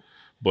starts.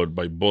 But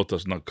by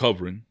Bottas not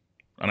covering,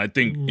 and I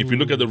think if you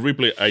look at the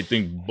replay, I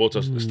think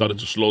Bottas started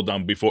to slow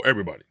down before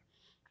everybody.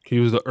 He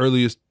was the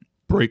earliest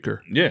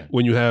breaker. Yeah.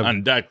 When you have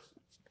and that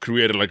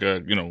created like a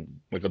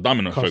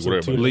domino effect,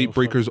 whatever. Late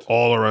breakers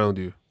all around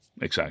you.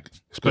 Exactly.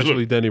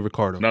 Especially Danny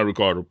Ricciardo. Not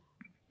Ricciardo.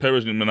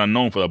 Perez is not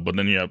known for that, but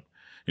then you have,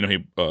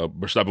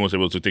 Verstappen was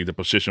able to take the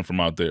position from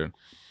out there.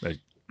 Like,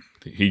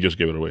 he just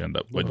gave it away on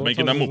that. But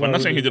making that move. I'm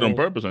not saying he did it on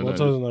purpose.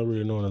 Bottas is not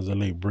really known as a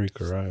late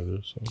breaker either.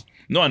 So.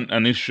 No,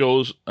 and it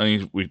shows,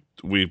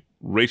 with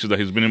races that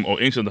he's been in,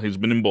 or incidents that he's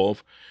been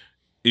involved,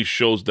 it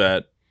shows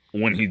that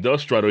when he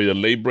does try to either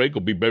late break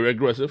or be very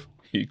aggressive,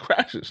 he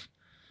crashes.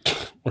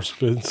 Or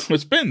spins.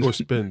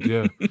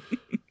 Yeah.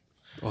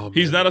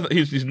 He's not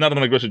an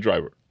aggressive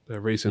driver. That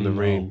race in the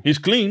rain. He's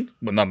clean,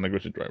 but not an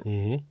aggressive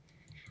driver.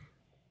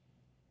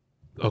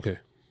 Okay.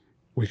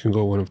 We can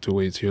go one of two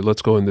ways here.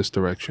 Let's go in this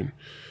direction.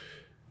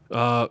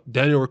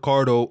 Daniel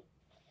Ricciardo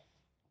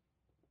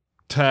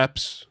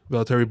taps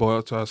Valtteri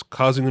Bottas,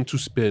 causing him to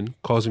spin,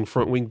 causing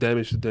front wing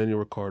damage to Daniel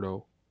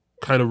Ricciardo,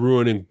 kind of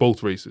ruining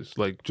both races.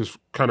 Like, just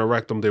kind of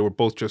wrecked them. They were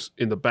both just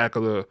in the back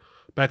of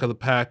the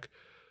pack.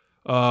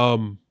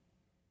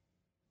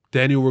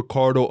 Daniel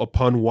Ricciardo,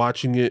 upon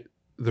watching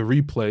the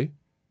replay,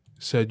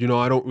 said,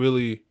 I don't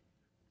really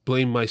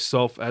blame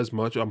myself as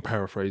much. I'm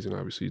paraphrasing,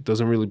 obviously. He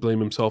doesn't really blame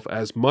himself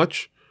as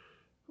much,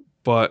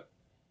 but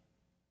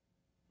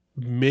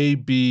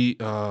maybe,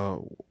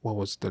 what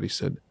was it that he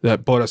said?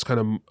 That Bottas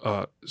kind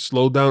of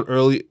slowed down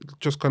early,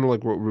 just kind of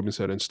like what Ruben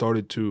said, and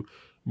started to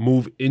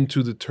move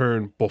into the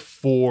turn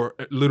before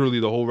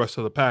literally the whole rest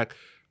of the pack,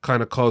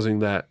 kind of causing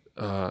that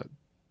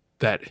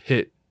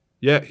hit.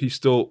 Yeah, he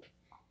still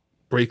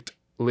braked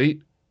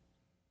late,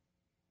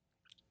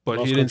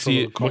 but he didn't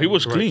see it. Well, he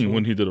was clean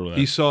when he did all that.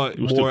 He saw it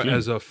more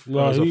as a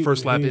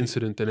first lap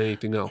incident than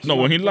anything else. No,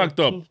 when he locked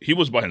up, he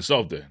was by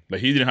himself there.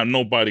 Like, he didn't have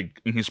nobody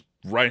in his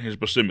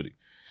proximity.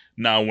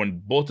 Now,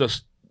 when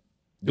Bottas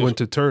went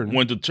to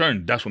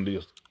turn, that's when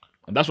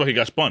and that's why he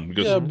got spun,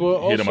 because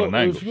but he hit him also, at an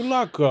angle. if you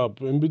lock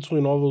up in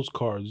between all those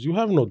cars, you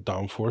have no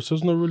downforce.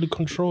 There's no really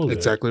control there.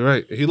 Exactly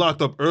right. He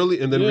locked up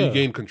early and then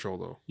regained control,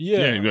 though.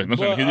 Yeah, he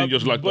didn't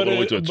just lock up all the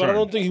way to a turn. But I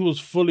don't think he was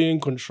fully in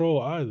control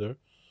either,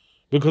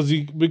 because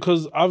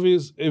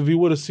obvious if he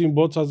would have seen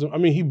Bottas, I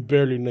mean, he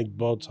barely nicked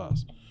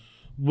Bottas,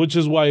 which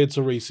is why it's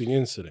a racing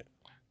incident.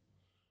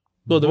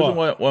 No, the reason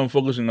why I'm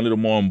focusing a little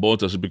more on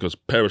Bottas is because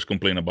Perez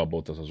complained about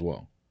Bottas as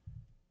well,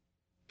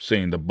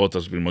 saying that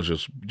Bottas pretty much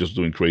just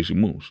doing crazy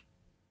moves.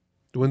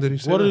 When did he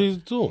say what that? did he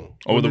do?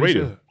 Over the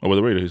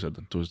radio, he said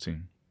that to his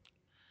team.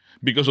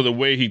 Because of the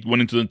way he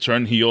went into the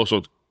turn, he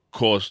also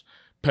caused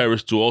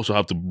Perez to also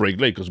have to brake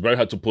late, because Perez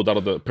had to pull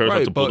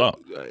out.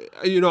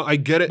 I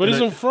get it. But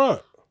he's in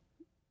front.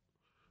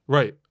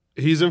 Right.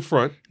 He's in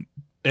front.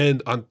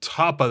 And on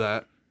top of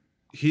that,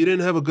 he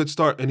didn't have a good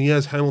start, and he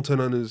has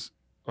Hamilton on his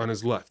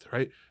left,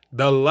 right?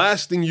 The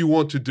last thing you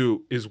want to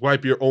do is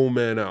wipe your own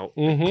man out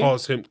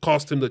and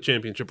cost him the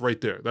championship right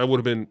there. That would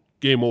have been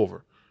game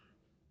over.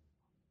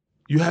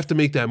 You have to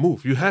make that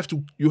move. You have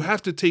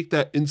to take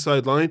that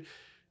inside line,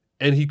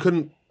 and he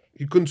couldn't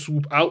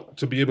swoop out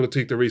to be able to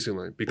take the racing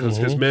line because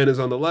his man is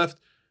on the left.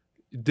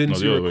 Didn't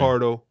see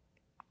Ricciardo.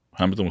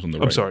 Hamilton was on the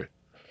right. I'm sorry.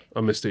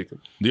 I'm mistaken.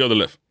 The other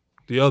left.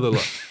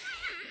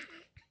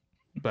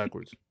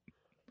 Backwards.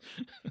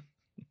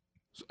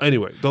 So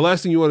anyway, the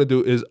last thing you want to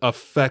do is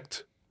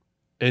affect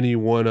any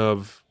one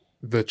of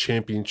the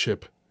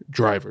championship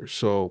drivers.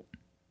 So,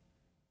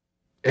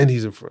 and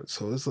he's in front.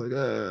 So it's like,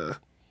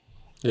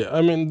 Yeah,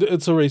 I mean,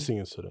 it's a racing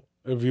incident.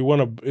 If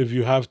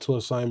you have to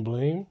assign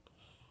blame,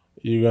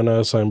 you're gonna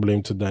assign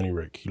blame to Danny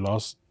Rick. He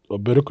lost a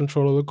bit of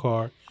control of the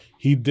car.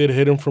 He did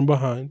hit him from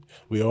behind.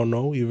 We all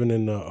know, even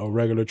in a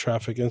regular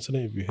traffic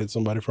incident, if you hit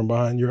somebody from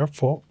behind, you're at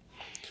fault.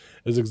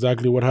 It's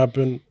exactly what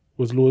happened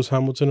with Lewis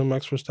Hamilton and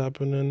Max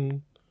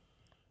Verstappen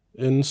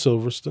in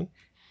Silverstone.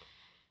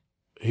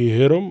 He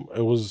hit him.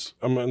 It was,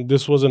 I mean,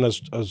 this wasn't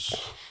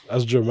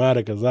as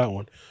dramatic as that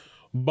one.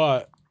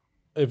 But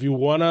if you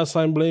want to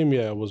assign blame,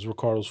 yeah, it was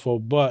Ricciardo's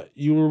fault. But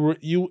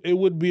it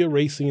would be a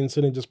racing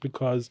incident just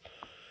because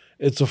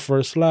it's a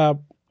first lap.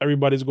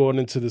 Everybody's going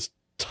into this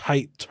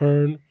tight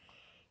turn,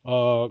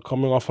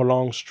 coming off a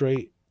long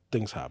straight.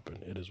 Things happen.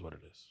 It is what it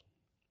is.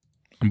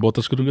 And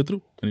Bottas couldn't get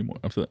through anymore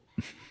after that.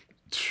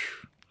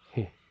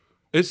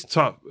 It's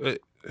tough.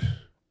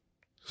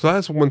 So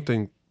that's one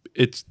thing.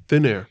 It's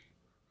thin air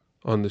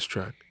on this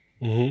track.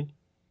 Mm-hmm.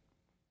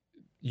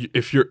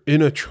 If you're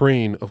in a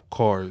train of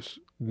cars,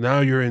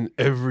 now you're in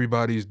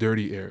everybody's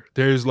dirty air.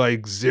 There's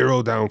like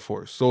zero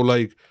downforce. So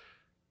like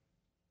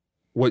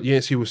what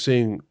Yancey was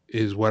saying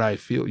is what I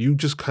feel. You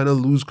just kind of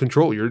lose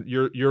control.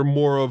 You're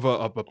more of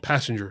a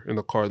passenger in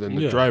the car than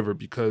the driver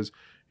because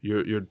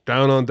you're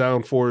down on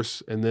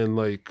downforce, and then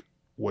like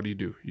what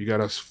do? You got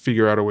to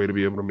figure out a way to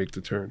be able to make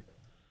the turn.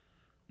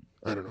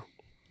 I don't know.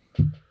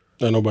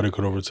 And nobody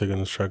could overtake on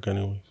this track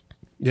anyway.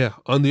 Yeah.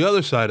 On the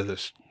other side of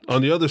this,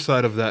 on the other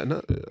side of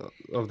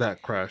that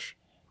crash,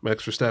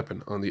 Max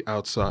Verstappen on the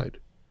outside,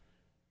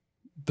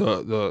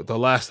 the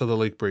last of the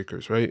lake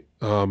breakers, right?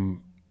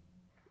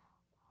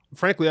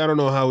 Frankly, I don't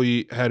know how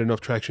he had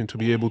enough traction to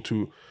be able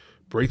to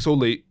brake so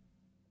late,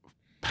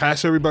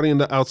 pass everybody in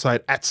the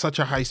outside at such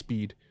a high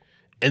speed,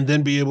 and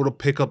then be able to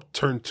pick up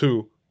turn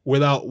 2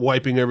 without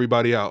wiping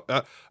everybody out.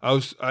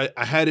 I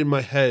had in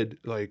my head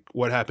like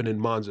what happened in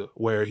Monza,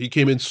 where he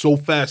came in so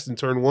fast in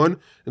turn 1,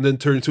 and then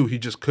turn 2 he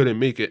just couldn't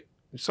make it.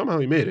 Somehow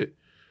he made it.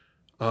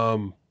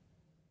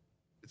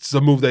 It's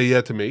a move that he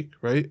had to make,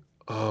 right?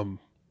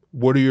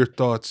 What are your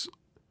thoughts,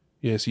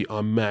 Yancey,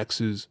 on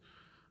Max's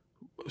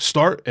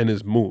start and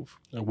his move?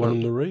 And won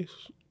him the race.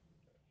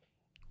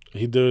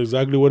 He did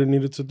exactly what he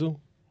needed to do.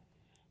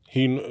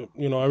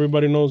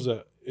 Everybody knows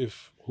that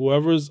if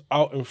whoever's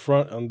out in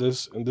front in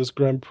this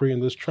Grand Prix, in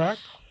this track,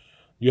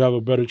 you have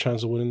a better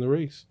chance of winning the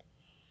race.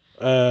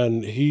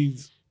 And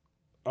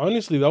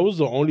honestly, that was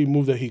the only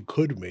move that he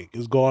could make,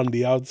 is go on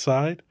the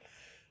outside,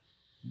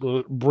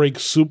 brake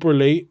super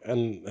late,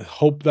 and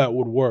hope that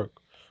would work.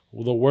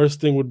 Well, the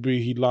worst thing would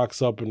be he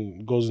locks up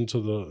and goes into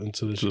the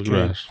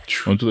grass.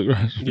 Onto the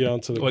grass. Yeah,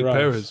 onto the like grass.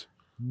 Perez.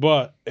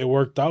 But it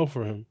worked out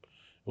for him.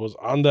 It was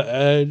on the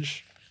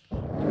edge,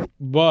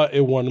 but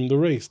it won him the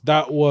race.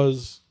 That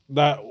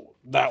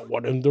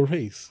won him the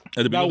race.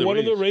 At the beginning won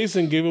him the race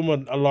and gave him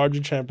a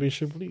larger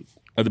championship lead.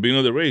 At the beginning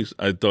of the race,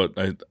 I thought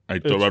right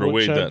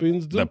away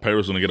that Perez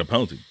was going to get a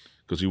penalty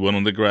because he went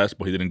on the grass,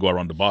 but he didn't go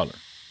around the baller.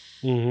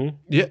 Mm-hmm.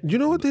 Yeah, you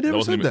know what? They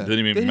never said that. They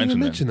didn't even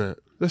mention that.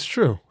 That's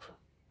true.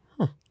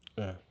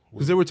 Yeah,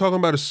 because they were talking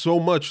about it so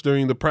much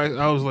during the practice.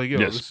 I was like, yo,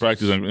 yes,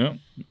 practice. This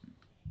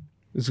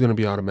is going to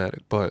be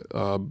automatic. But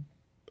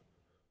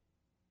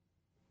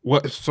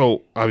what?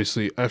 So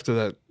obviously after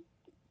that,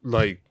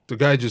 like the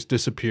guy just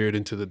disappeared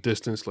into the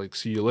distance. Like,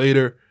 see you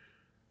later.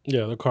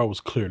 Yeah, the car was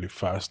clearly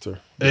faster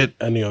than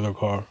any other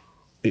car.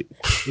 It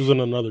was in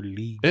another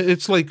league.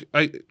 It's like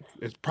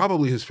it's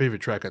probably his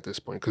favorite track at this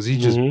point because he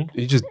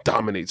just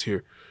dominates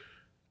here.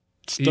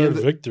 It's third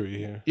victory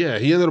here. Yeah,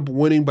 he ended up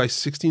winning by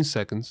 16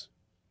 seconds,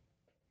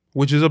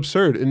 which is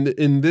absurd.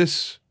 In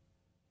this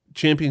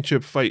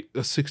championship fight, a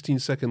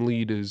 16-second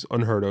lead is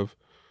unheard of.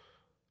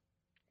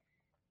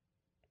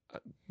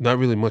 Not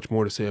really much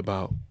more to say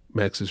about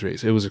Max's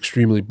race. It was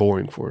extremely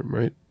boring for him,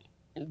 right?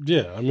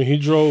 Yeah, I mean, he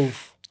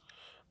drove.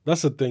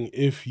 That's the thing.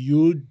 If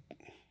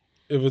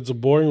it's a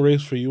boring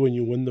race for you and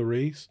you win the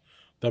race,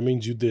 that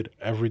means you did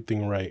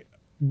everything right.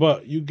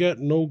 But you get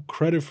no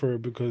credit for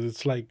it because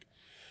it's like,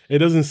 it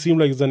doesn't seem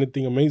like it's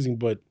anything amazing,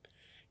 but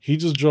he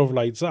just drove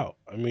lights out.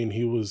 I mean,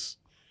 he was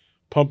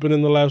pumping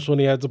in the laps when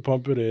he had to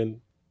pump it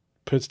in.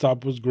 Pit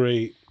stop was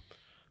great.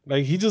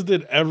 Like, he just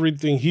did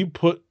everything. He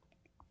put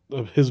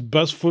his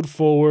best foot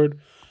forward,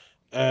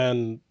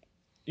 and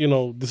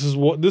this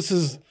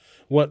is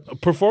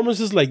what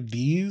performances like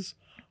these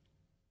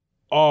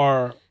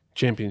are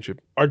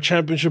championship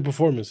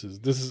performances.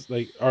 This is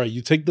like, all right,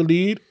 you take the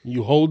lead,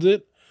 you hold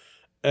it,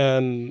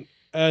 and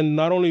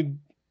not only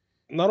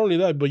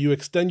that, but you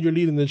extend your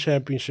lead in the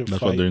championship That's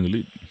fight. why they're in the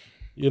lead.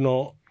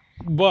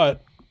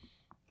 But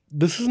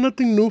this is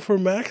nothing new for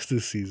Max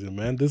this season,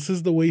 man. This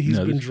is the way he's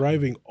been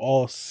driving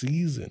all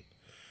season.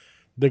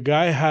 The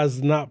guy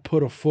has not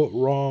put a foot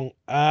wrong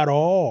at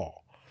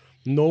all.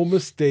 No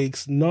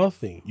mistakes,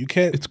 nothing. You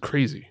can't. It's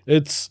crazy.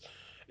 It's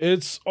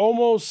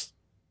almost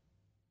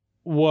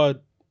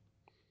what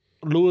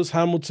Lewis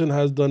Hamilton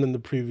has done in the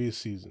previous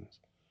seasons.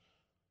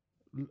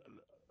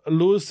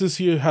 Lewis this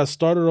year has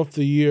started off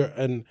the year,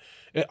 and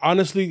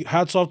honestly,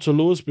 hats off to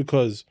Lewis,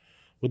 because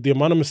with the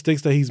amount of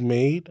mistakes that he's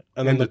made,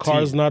 and then the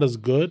car's not as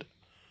good,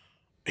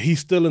 he's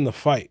still in the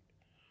fight.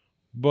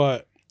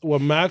 But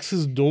what Max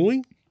is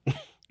doing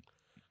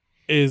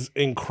is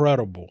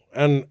incredible.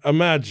 And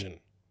imagine,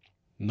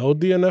 no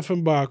DNF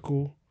in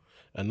Baku,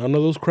 and none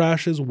of those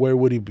crashes, where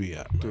would he be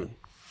at, man?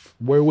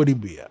 Where would he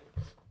be at?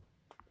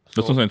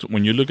 That's what I'm saying.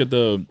 When you look at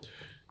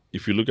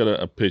if you look at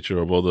a picture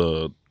of all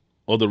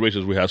the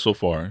races we had so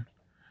far,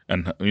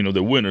 and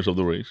the winners of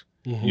the race,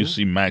 you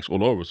see Max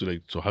all over.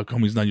 So how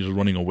come he's not just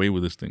running away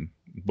with this thing?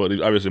 But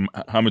obviously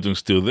Hamilton's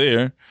still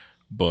there,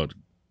 but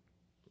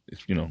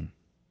it's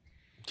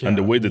and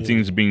the way the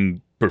team's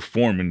being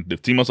performing, the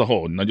team as a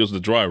whole, not just the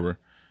driver.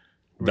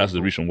 That's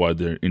the reason why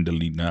they're in the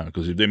lead now.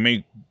 Because if they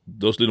make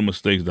those little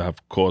mistakes that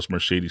have cost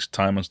Mercedes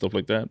time and stuff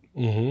like that,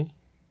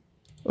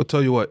 I'll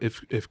tell you what.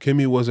 If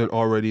Kimi wasn't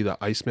already the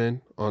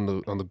Iceman on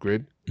the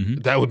grid,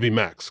 that would be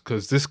Max.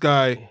 Because this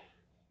guy,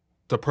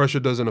 the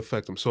pressure doesn't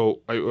affect him. So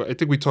I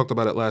think we talked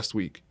about it last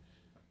week.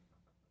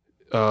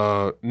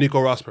 Nico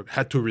Rosberg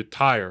had to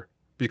retire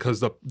because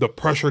the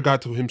pressure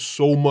got to him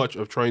so much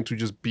of trying to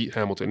just beat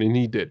Hamilton, and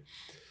he did.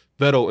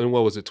 Vettel in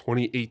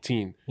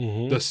 2018,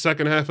 the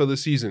second half of the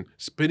season,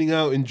 spinning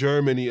out in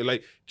Germany,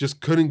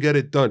 just couldn't get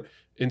it done.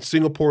 In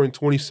Singapore in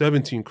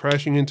 2017,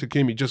 crashing into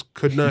Kimi, just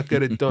could not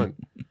get it done.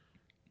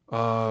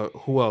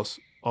 Who else?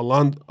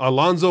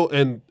 Alonso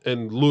and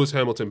Lewis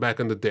Hamilton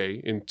back in the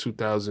day in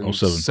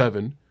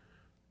 2007.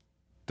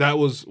 That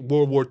was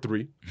World War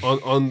III.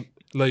 On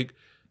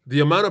the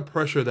amount of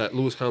pressure that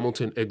Lewis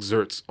Hamilton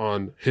exerts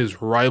on his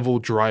rival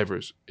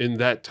drivers in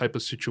that type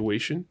of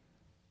situation.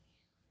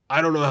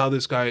 I don't know how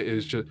this guy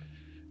is just.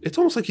 It's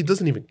almost like he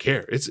doesn't even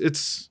care. It's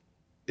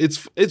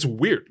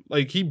weird.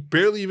 Like, he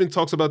barely even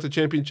talks about the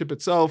championship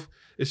itself.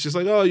 It's just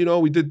like, oh,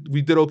 we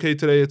did okay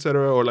today,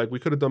 etc. Or like we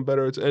could have done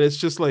better. And it's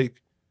just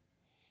like,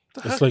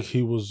 it's like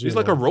he's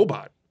like a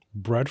robot.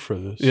 Bred for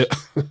this. Yeah.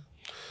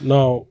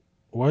 Now,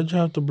 why'd you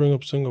have to bring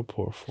up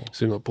Singapore for?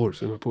 Singapore.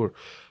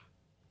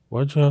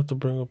 Why'd you have to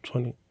bring up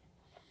 20?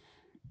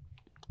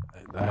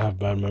 I have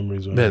bad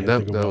memories. Man,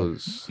 that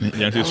was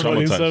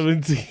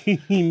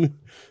 2017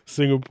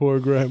 Singapore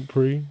Grand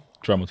Prix.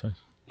 Traumatized.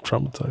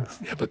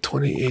 Yeah, but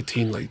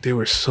 2018, they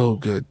were so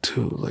good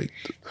too.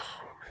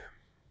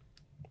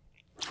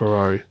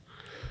 Ferrari.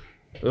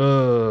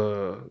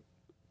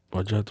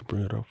 Why'd you have to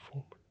bring it up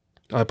for?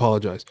 I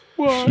apologize.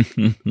 Why?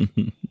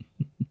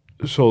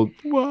 So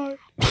why?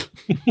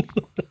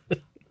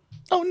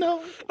 Oh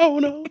no.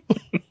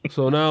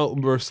 So now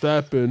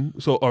Verstappen.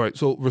 So all right.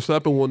 So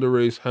Verstappen won the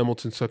race.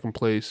 Hamilton second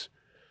place.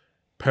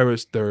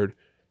 Perez third.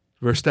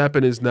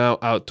 Verstappen is now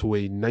out to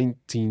a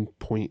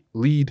 19-point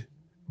lead.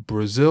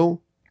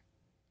 Brazil.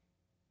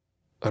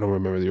 I don't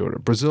remember the order.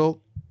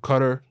 Brazil,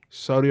 Qatar,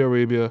 Saudi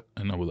Arabia,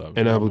 and Abu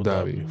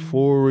Dhabi.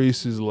 4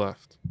 races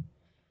left.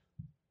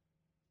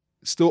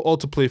 Still all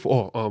to play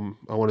for.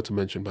 I wanted to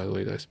mention, by the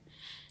way, guys.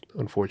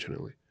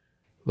 Unfortunately,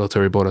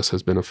 Valtteri Bottas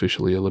has been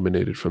officially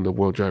eliminated from the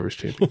World Drivers'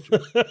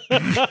 Championship.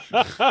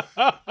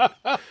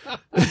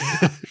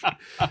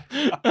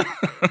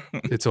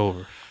 It's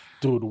over.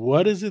 Dude,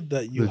 what is it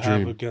that you The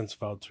have dream. against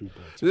Valtteri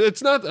Bottas?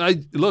 It's not.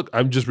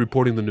 I'm just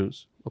reporting the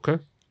news. Okay.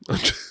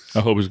 I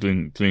hope he's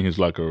clean his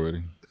locker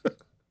already.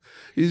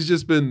 He's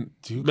just been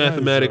You guys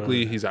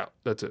mathematically. are- He's out.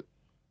 That's it.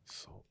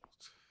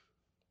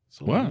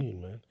 So What?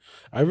 mean, man.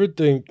 I would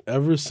think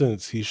ever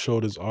since he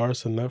showed his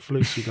arse on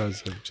Netflix, you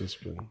guys have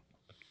just been.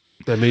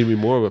 That made me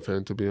more of a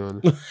fan, to be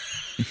honest.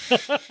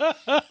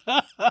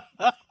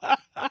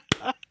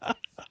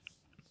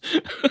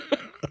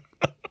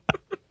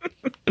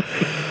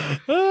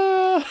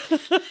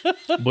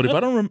 But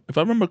if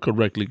I remember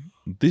correctly,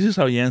 this is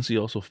how Yancey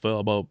also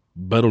felt about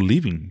Vettel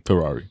leaving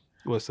Ferrari.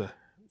 What's that?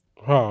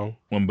 How?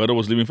 When Vettel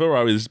was leaving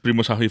Ferrari, this is pretty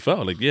much how he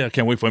felt. Like, yeah, I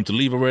can't wait for him to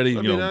leave already.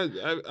 I mean,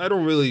 I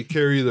don't really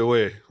care either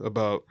way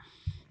about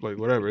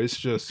whatever. It's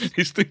just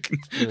he's thinking.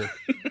 yeah.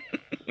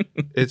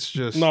 It's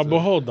just No, but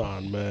hold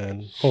on,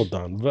 man. Hold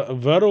on.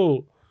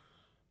 Vettel,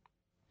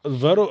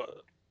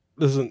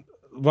 listen,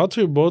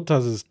 Valtteri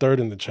Bottas is third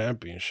in the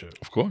championship.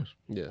 Of course.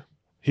 yeah.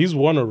 He's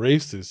won a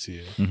race this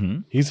year.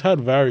 Mm-hmm. He's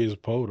had various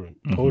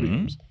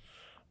podiums.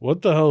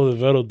 What the hell did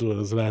Vettel do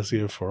this last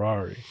year at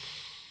Ferrari?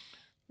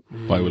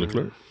 Fight with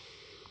Leclerc.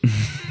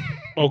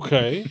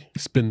 Okay.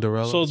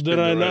 Spinderella. So did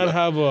I not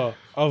have a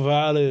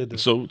valid...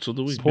 So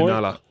do we. Point?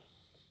 Spinella.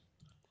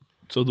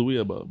 So do we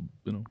about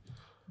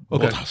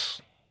Okay. Bottas.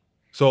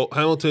 So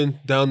Hamilton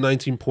down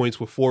 19 points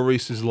with 4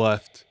 races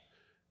left.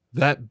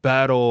 That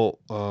battle,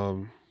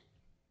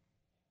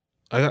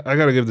 I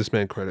got to give this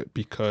man credit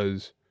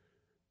because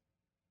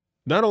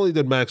not only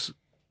did Max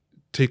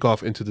take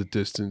off into the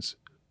distance,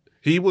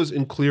 he was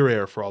in clear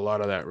air for a lot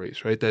of that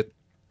race, right?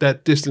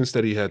 That distance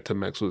that he had to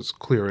Max was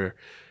clear air.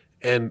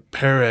 And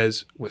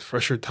Perez, with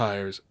fresher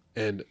tires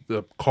and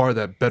the car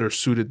that better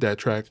suited that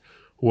track,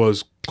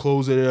 was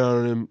closing in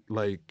on him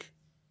like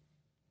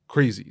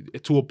crazy,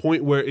 to a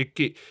point where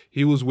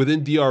he was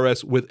within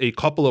DRS with a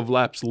couple of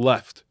laps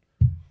left,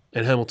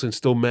 and Hamilton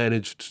still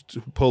managed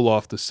to pull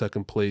off the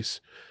second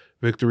place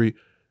victory.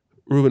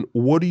 Ruben,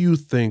 what do you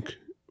think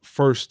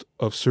first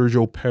of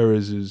Sergio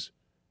Perez's,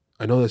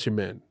 I know that's your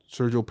man,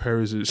 Sergio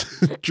Perez's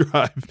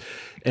drive,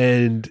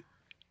 and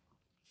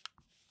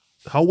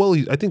how well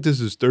I think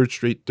this is his third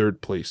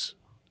place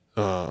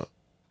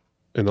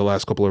in the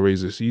last couple of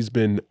races. He's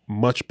been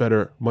much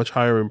better, much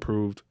higher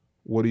improved,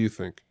 What do you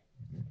think?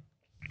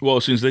 Well,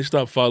 since they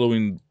stopped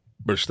following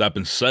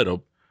Verstappen's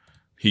setup,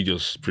 he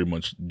just pretty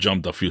much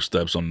jumped a few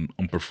steps on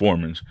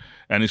performance,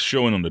 and it's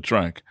showing on the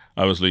track.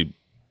 Obviously,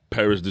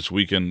 Paris this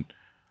weekend,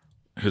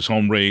 his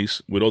home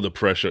race with all the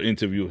pressure,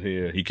 interview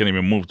here, he can't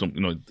even move.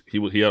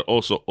 He had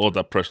also all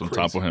that pressure on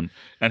top of him,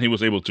 and he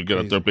was able to get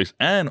a third place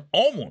and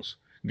almost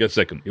get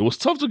second. It was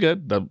tough to get.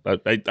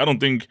 I don't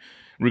think,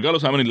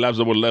 regardless of how many laps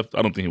that were left,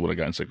 I don't think he would have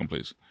gotten second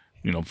place.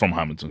 From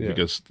Hamilton,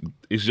 because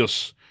it's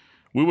just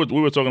we were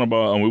talking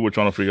about, and we were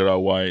trying to figure out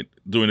why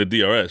doing the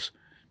DRS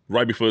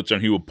right before the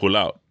turn he would pull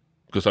out,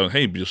 because I was,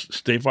 hey, just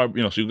stay far, so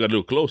you got a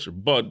little closer.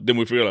 But then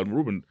we figured out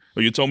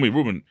you told me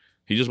Ruben,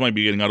 he just might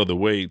be getting out of the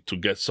way to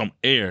get some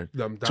air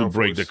to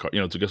brake the car,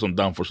 to get some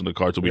downforce in the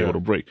car to be able to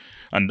brake,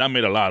 and that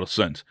made a lot of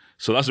sense.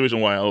 So that's the reason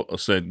why I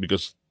said,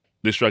 because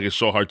this track is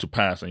so hard to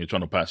pass, and you're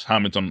trying to pass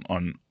Hamilton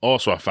on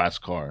also a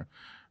fast car.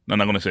 I'm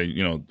not going to say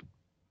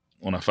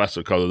on a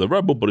faster car than the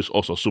Red Bull, but it's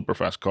also a super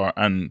fast car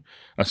and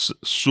a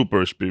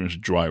super experienced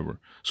driver.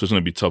 So it's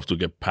going to be tough to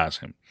get past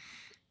him.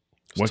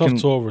 It's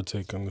tough to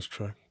overtake on this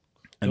track.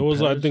 I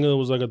think it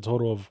was like a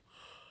total of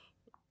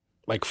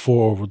like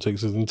 4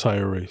 overtakes his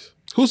entire race.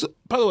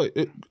 By the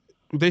way,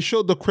 they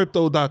showed the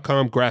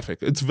Crypto.com graphic.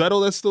 It's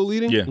Vettel that's still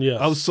leading? Yeah. Yeah.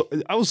 I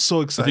was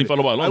so excited. He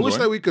followed by Alonso, I wish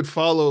right? that we could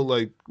follow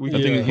I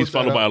think he's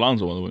followed by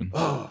Alonso on the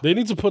win. They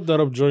need to put that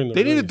up during the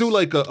They race. need to do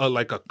like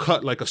a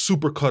cut, like a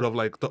super cut of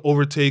like the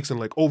overtakes and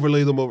like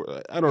overlay them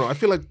over. I don't know. I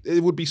feel like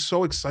it would be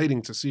so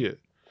exciting to see it.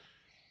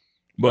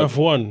 But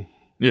F1.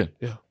 yeah.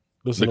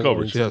 Listen The to what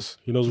coverage. he says. Yes.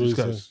 He knows what These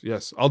he's guys. saying.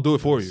 Yes. I'll do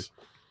it for you.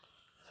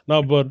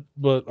 No,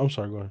 but I'm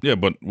sorry, go ahead. Yeah,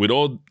 but with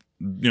all,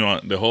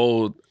 the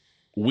whole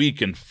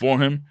weekend for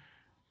him,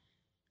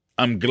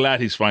 I'm glad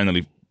he's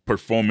finally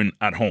performing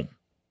at home.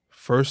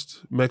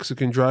 First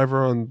Mexican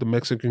driver on the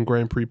Mexican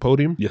Grand Prix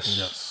podium.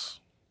 Yes.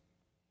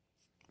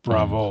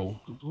 Bravo.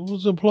 What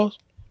was the applause?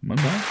 My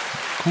bad.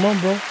 Come on,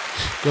 bro.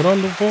 Get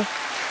on the ball.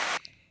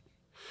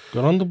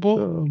 Get on the ball.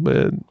 Oh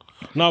man.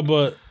 No,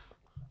 but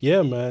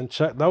yeah, man.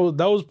 That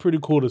was pretty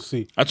cool to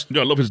see. I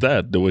love his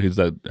dad, the way his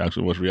dad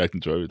actually was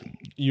reacting to everything.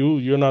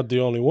 You're not the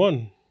only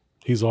one.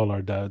 He's all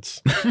our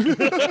dads.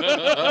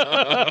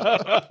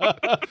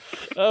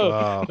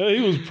 Wow. He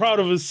was proud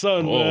of his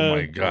son, Oh man.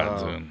 my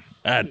God, dude.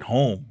 At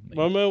home.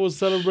 My man was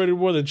celebrating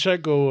more than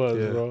Checo was,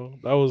 Yeah. bro.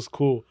 That was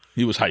cool.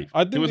 He was hyped.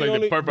 I think he was the like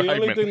only, the perfect the hype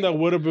only man. thing that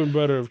would have been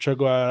better if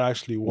Checo had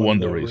actually won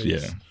the that race,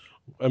 yeah.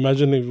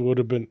 Imagine if it would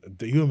have been.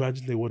 Do you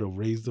imagine they would have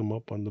raised him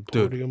up on the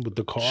podium with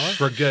the car?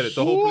 Forget it.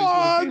 The whole place would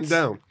have came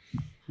down.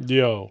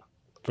 Yo,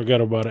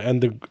 forget about it.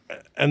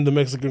 And the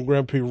Mexican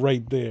Grand Prix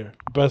right there.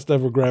 Best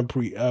ever Grand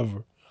Prix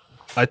ever.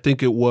 I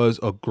think it was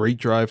a great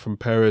drive from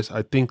Paris.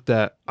 I think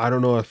that, I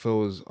don't know if it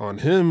was on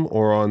him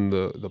or on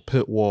the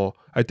pit wall.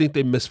 I think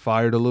they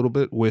misfired a little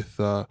bit with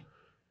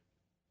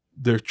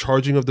their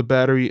charging of the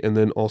battery and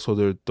then also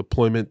their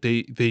deployment.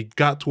 They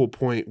got to a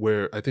point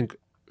where I think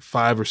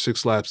 5 or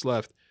 6 laps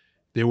left.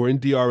 They were in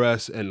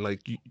DRS and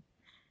like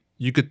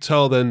you could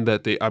tell then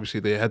that they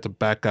had to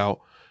back out.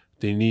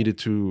 They needed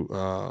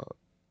to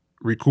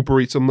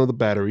recuperate some of the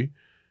battery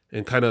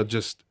and kind of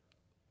just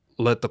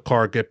let the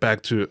car get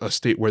back to a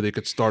state where they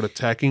could start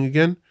attacking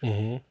again.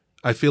 Mm-hmm.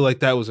 I feel like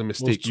that was a It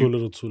was mistake. too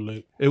little, too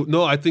late.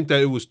 No, I think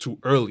that it was too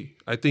early.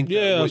 I think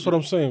That's what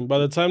I'm saying. By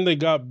the time they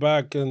got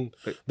back and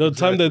the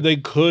time that they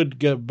could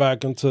get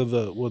back into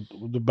with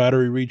the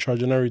battery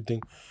recharge and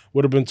everything,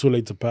 would have been too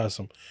late to pass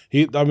him.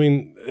 He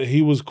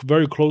was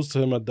very close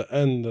to him at the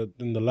end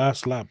in the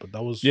last lap, but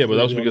that was Yeah, but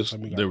that was really the because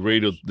only time he the got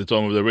radio, they told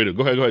him over the radio,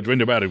 go ahead, drain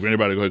the battery, go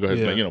ahead.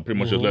 Yeah. Like, pretty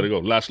much just let it go.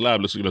 Last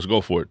lap, let's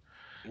go for it.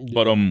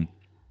 But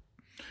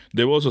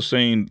they were also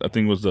saying, I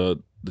think it was the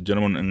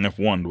gentleman in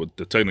F1 with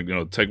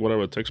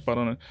the tech spot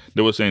on it.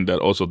 They were saying that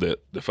also the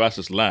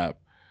fastest lap,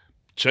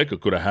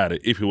 Checo could have had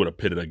it if he would have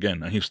pitted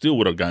again, and he still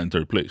would have gotten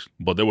third place.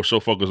 But they were so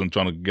focused on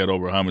trying to get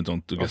over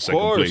Hamilton to get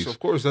second place. Of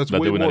course, that's that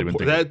way they were not more. even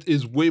thinking. That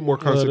is way more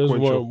That is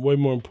consequential. way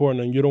more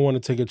important, and you don't want to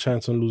take a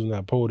chance on losing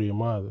that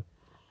podium either.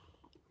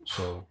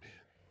 So,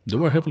 They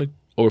were ahead for like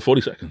over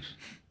 40 seconds.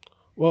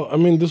 well, I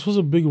mean, this was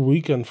a big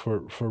weekend for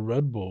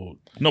Red Bull.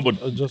 No, but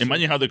Just-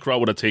 imagine how the crowd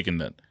would have taken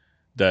that.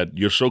 That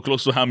you're so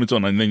close to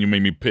Hamilton and then you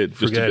made me pit. Just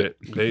Forget to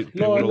it. They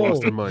No, I would have know,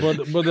 lost their mind.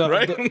 but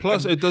Right?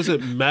 Plus, it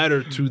doesn't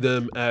matter to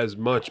them as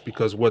much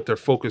because what they're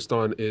focused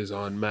on is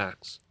on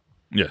Max.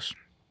 Yes.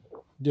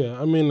 yeah,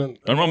 I mean, And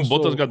remember,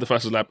 also, Bottas got the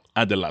fastest lap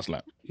at the last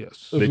lap.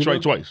 Yes. If They you tried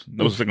look- twice.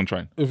 That was the second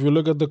try. if you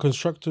look at the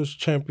constructors'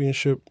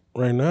 championship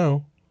right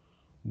now,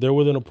 they're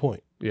within a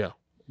point. Yeah.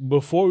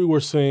 Before we were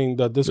saying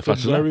that this The could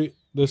fastest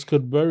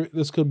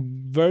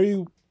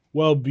very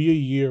well be a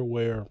year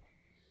where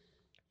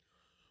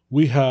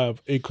we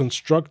have a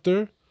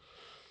constructor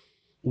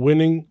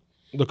winning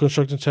the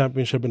constructor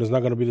championship, and it's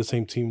not going to be the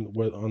same team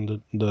where on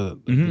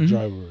the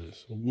driver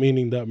is.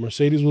 Meaning that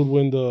Mercedes would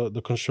win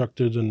the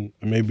constructors, and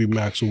maybe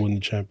Max will win the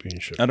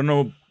championship. I don't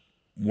know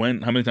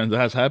how many times that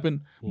has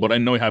happened, but I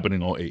know it happened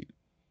in 08.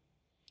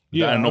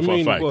 I know for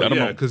a fact. Well, I don't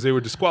yeah, know. because they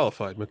were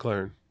disqualified,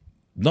 McLaren.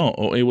 No,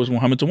 08 was when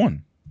Hamilton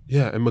won.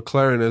 Yeah, and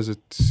McLaren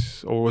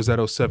or was that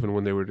 07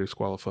 when they were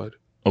disqualified?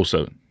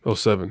 07.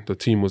 07. The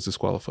team was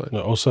disqualified.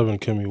 No, 07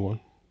 Kimi won.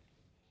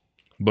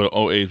 But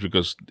 08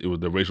 because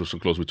the race was so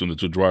close between the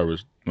two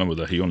drivers. Remember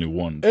that he only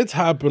won. It's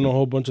happened a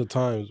whole bunch of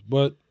times,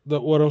 but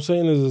what I'm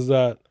saying is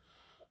that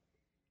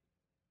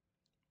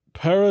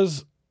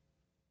Perez,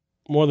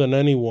 more than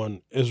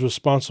anyone, is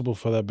responsible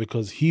for that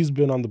because he's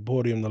been on the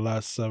podium the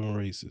last 7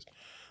 races.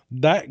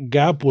 That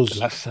gap was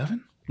Last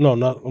 7? no,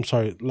 not. I'm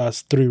sorry,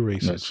 last 3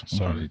 races.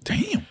 Sorry,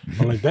 Damn.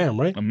 I'm like, damn,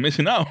 right? I'm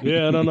missing out.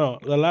 Yeah, no.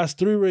 The last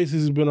 3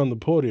 races he's been on the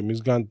podium.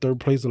 He's gotten 3rd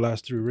place the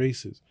last 3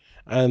 races.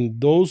 And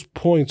those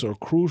points are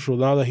crucial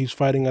now that he's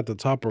fighting at the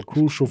top. Are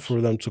crucial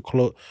for them to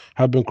close.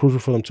 Have been crucial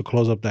for them to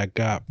close up that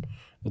gap.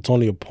 It's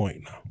only a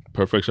point now.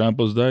 Perfect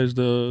example of that is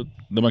the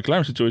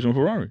McLaren situation with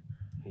Ferrari.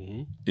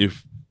 Mm-hmm.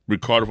 If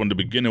Ricardo from the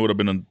beginning would have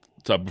been on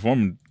top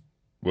performing,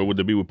 where would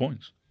they be with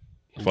points?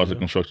 As far as the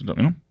construction, you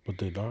know? But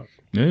they don't.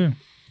 Yeah.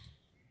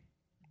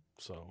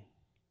 So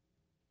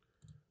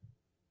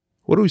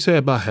What do we say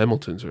about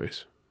Hamilton's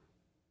race?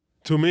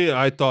 To me,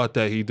 I thought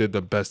that he did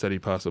the best that he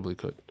possibly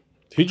could.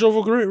 he drove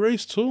a great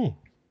race too.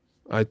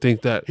 I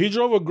think that He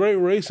drove a great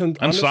race and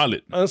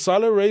solid. and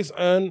solid race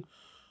and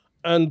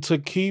to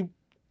keep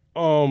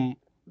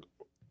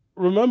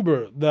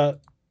remember that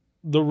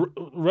the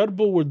Red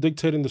Bull were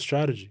dictating the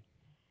strategy.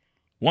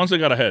 Once they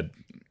got ahead,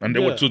 and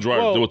there were Yeah, 2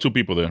 drivers, well, there were 2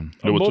 people there.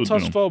 There were 2. Bottas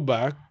You know. fell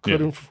back,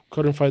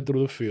 couldn't fight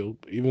through the field,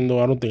 even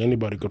though I don't think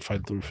anybody could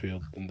fight through the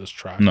field in this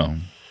track. No.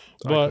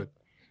 But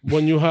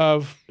when you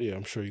have,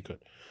 I'm sure you could.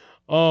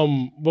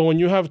 But when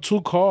you have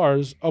 2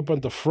 cars up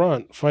at the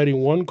front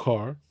fighting 1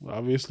 car,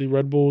 obviously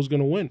Red Bull was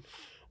going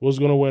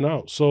to win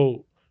out.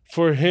 So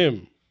for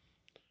him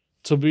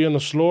to be in a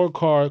slower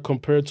car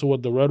compared to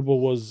what the Red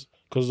Bull was,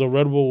 because the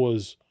Red Bull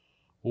was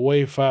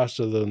way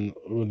faster than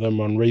them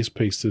on race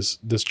pace this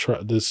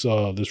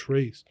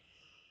race.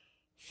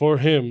 For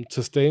him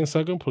to stay in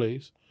second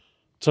place,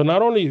 to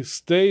not only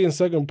stay in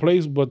second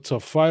place but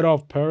to fight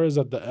off Perez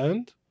at the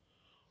end,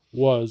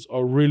 was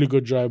a really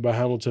good drive by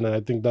Hamilton, and I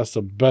think that's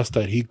the best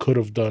that he could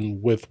have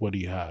done with what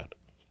he had.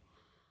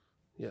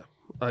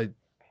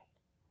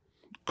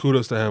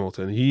 kudos to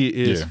Hamilton. He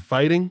is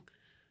fighting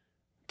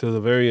to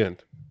the very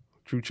end.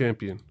 True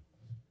champion.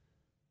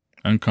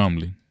 And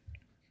calmly.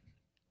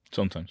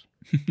 Sometimes.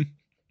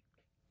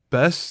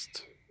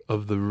 Best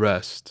of the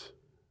rest.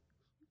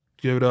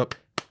 Give it up.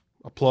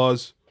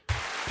 Applause.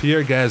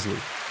 Pierre Gasly.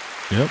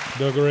 Yep.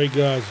 The great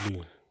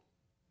Gasly.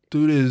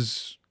 Dude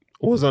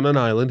was on an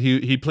island.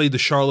 He played the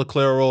Charles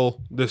Leclerc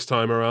role this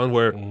time around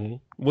where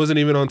wasn't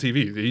even on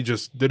TV. He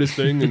just did his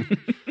thing and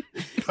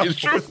It's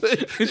true.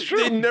 It's true.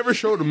 They never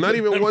showed him, not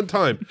even one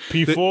time.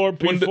 P4.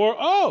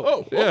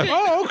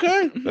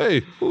 Okay.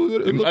 Hey,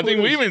 I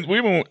think we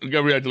even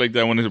got reacted like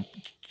that when it's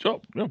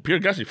Pierre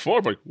Gasly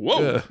 4. Like,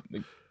 whoa. Yeah.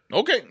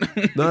 Okay.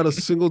 Not a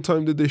single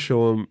time did they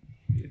show him.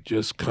 It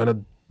just kind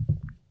of,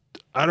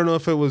 I don't know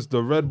if it was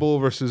the Red Bull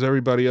versus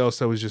everybody else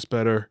that was just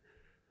better,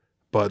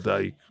 but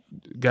like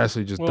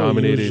Gasly just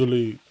dominated.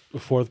 Usually,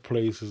 4th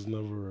place is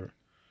never.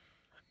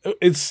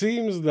 It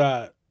seems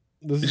that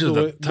this is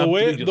the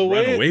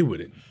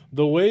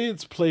way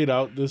it's played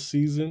out this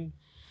season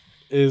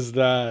is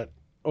that,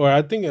 or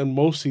I think in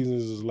most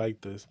seasons is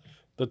like this.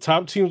 The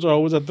top teams are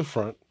always at the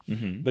front.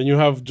 Mm-hmm. Then you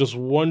have just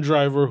one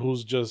driver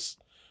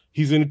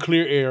he's in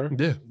clear air.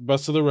 Yeah.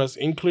 Best of the rest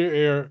in clear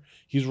air.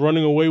 He's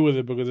running away with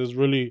it because it's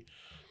really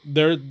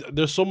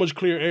there's so much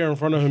clear air in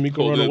front of him. He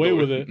can run away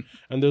with it,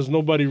 and there's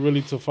nobody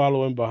really to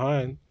follow him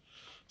behind.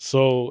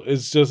 So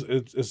it's just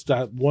it's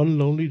that one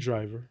lonely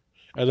driver,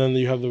 and then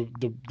you have the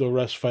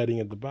rest fighting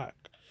at the back.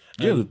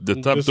 Yeah, And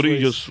the top 3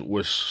 race, just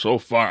was so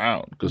far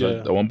out because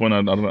Yeah. at one point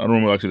I don't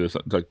remember actually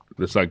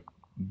there's like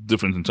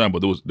difference in time,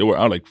 but they were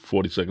out like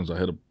 40 seconds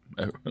ahead of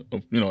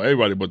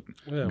everybody, but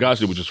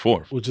Gasly was just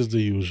 4th. which is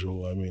the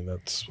usual. I mean,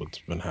 that's what's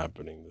been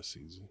happening this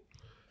season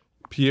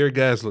Pierre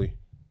Gasly,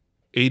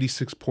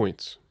 86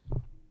 points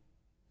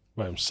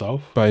by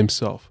himself. by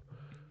himself.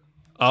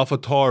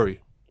 AlphaTauri,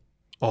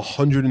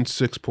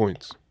 106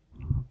 points.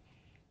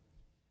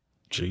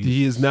 Jeez.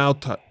 He is now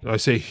tied. I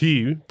say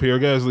he. Pierre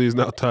Gasly is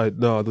now tied.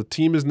 No, the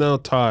team is now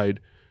tied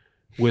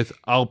with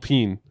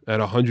Alpine at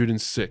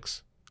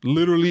 106.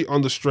 Literally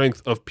on the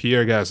strength of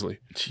Pierre Gasly.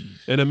 Jeez.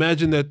 And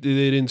imagine that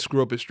they didn't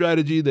screw up his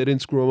strategy. They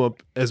didn't screw him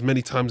up as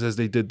many times as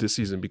they did this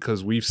season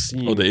because we've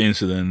seen. Oh, the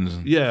incidents.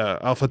 Yeah,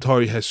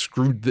 AlphaTauri has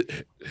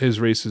screwed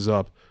his races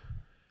up.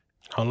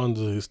 How long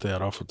does he stay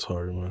at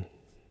AlphaTauri, man?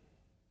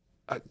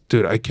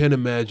 Dude, I can't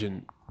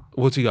imagine.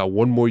 What's he got?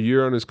 1 more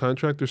year on his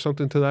contract or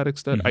something to that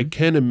extent? I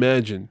can't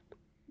imagine.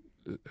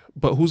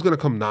 But who's going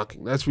to come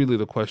knocking? That's really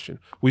the question.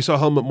 We saw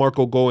Helmut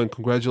Marko go and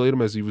congratulate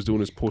him as he was doing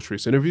his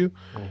post-race interview.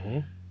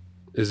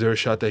 Is there a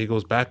shot that he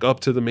goes back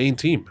up to the main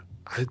team?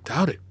 I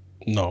doubt it.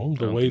 No,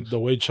 the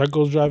way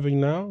Checo's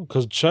driving now,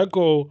 because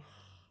Checo,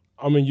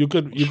 I mean, you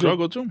could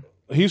Struggle too.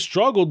 He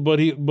struggled, but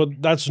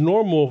that's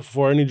normal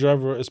for any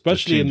driver,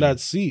 especially in that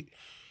seat.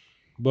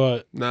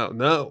 But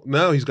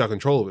Now he's got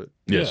control of it.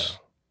 Yes.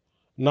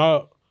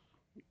 now,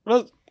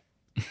 let's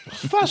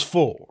fast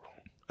forward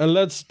and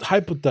let's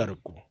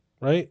hypothetical,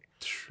 right?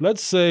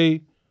 Let's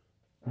say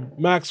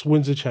Max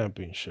wins the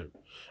championship,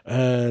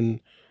 and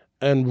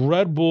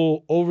Red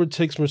Bull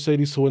overtakes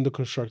Mercedes to win the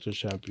Constructors'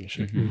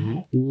 Championship.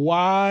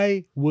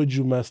 Why would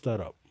you mess that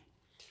up?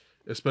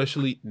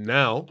 Especially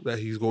now that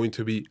he's going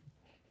to be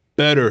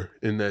better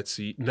in that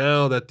seat.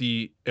 Now that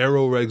the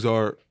aero regs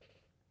are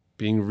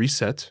being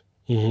reset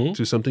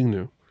to something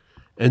new.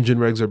 Engine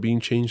regs are being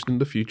changed in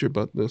the future,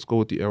 but let's go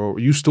with the aero.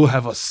 You still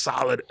have a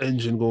solid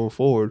engine going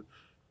forward.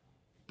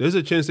 There's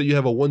a chance that you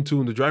have a 1-2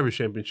 in the Drivers'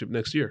 Championship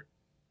next year.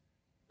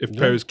 If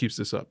Perez keeps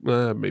this up.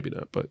 Maybe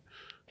not, but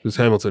because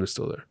Hamilton is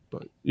still there.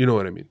 But you know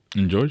what I mean.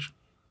 And George?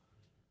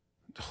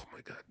 Oh,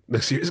 my God.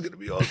 Next year is going to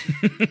be awesome.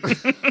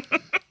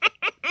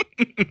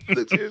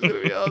 Next year is going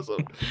to be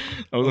awesome.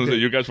 I was going to say,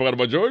 you guys forgot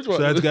about George? So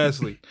that's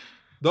Gasly.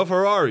 The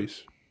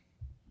Ferraris.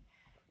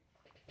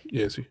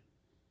 Yancy.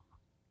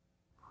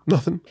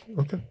 Nothing.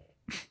 Okay.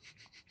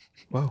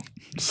 Wow.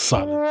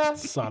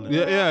 Solid.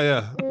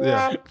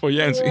 Yeah. For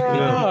Yancy.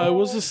 Yeah, it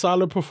was a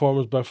solid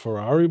performance by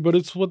Ferrari, but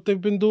it's what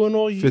they've been doing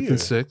all year. 5th and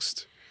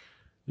 6th.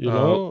 You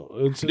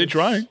know, They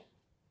try.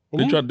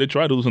 They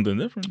try to do something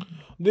different.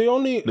 They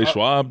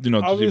swapped, to see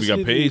if we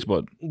got pace,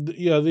 but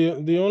the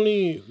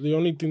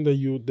only thing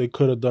that they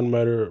could have done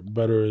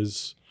better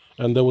is,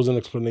 and there was an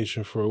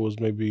explanation for it, was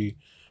maybe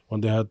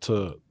when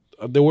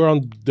they were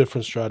on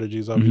different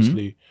strategies.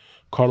 Obviously,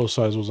 Carlos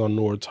Sainz was on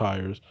newer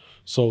tires,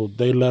 so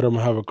they let him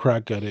have a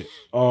crack at it.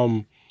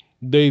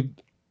 They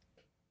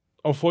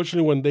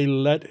unfortunately when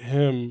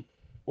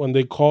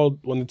they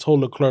told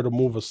Leclerc to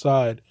move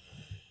aside,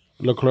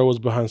 Leclerc was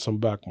behind some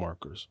back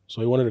markers.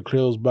 So he wanted to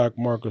clear those back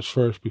markers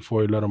first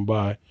before he let him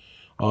by.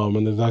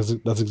 And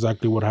that's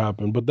exactly what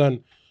happened. But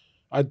then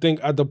I think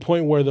at the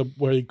point where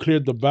he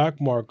cleared the back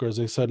markers,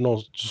 they said,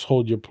 no, just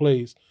hold your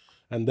place.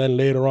 And then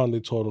later on, they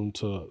told him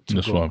to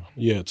go. Swap.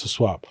 Yeah, to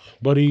swap.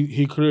 But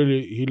he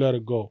clearly let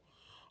it go.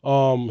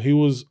 And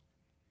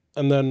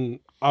then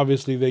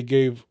obviously they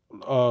gave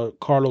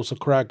Carlos a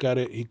crack at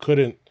it. He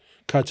couldn't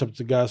catch up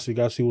to Gasly.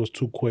 Gasly was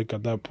too quick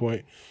at that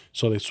point,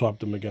 so they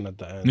swapped him again at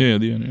the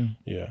end.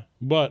 Yeah.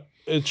 But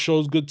it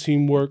shows good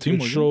teamwork.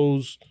 It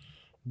shows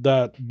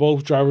that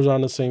both drivers are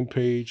on the same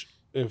page.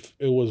 If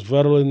it was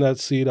Vettel in that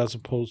seat as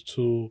opposed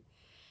to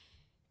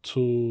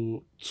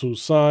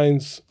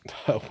Sainz,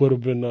 that would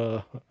have been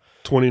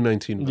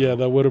 2019. Yeah,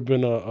 that would have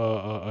been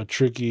a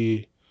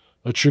tricky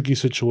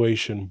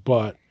situation.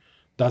 But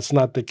that's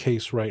not the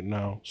case right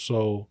now.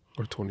 So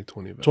or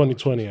 2020.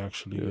 2020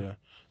 actually. Yeah.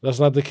 That's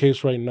not the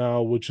case right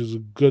now, which is a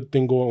good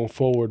thing going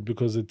forward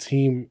because the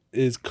team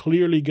is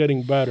clearly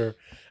getting better.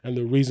 And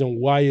the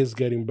reason why it's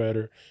getting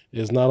better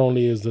is not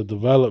only is the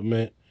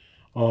development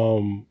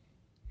and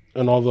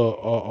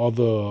all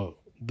the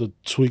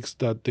tweaks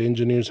that the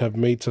engineers have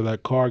made to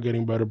that car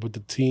getting better, but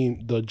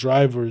the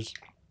drivers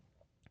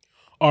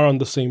are on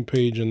the same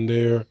page and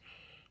they're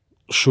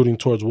shooting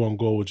towards one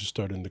goal, which is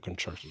starting the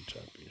Constructors'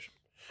 Championship.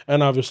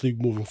 And obviously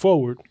moving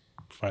forward,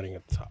 fighting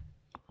at the top.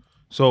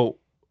 So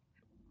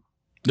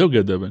they'll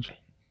get there eventually.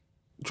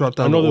 Drop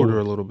down the order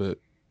a little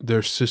bit.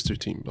 Their sister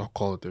team, I'll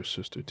call it their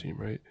sister team,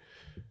 right?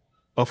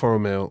 Alfa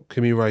Romeo,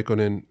 Kimi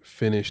Raikkonen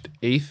finished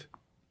 8th.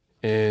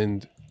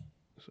 And,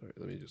 sorry,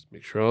 let me just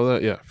make sure all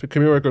that. Yeah,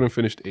 Kimi Raikkonen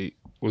finished 8th.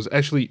 Was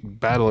actually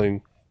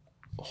battling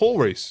the whole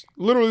race.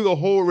 Literally the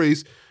whole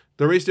race.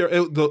 The race there,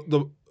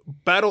 the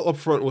battle up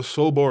front was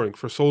so boring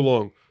for so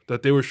long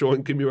that they were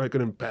showing Kimi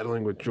Raikkonen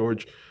battling with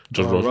George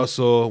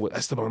Russell, with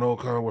Esteban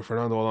Ocon, with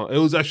Fernando Alonso. It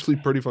was actually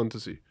pretty fun to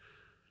see.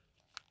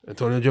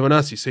 Antonio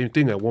Giovinazzi, same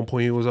thing. At one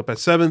point, he was up at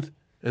 7th,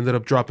 ended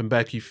up dropping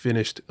back. He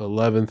finished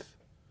 11th.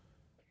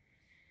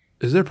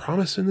 Is there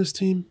promise in this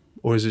team,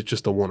 or is it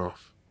just a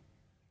one-off?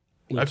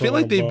 I feel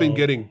like they've been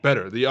getting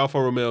better, the Alfa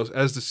Romeos,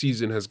 as the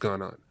season has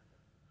gone on.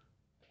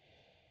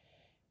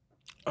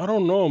 I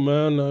don't know,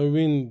 man. I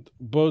mean,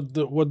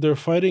 but what they're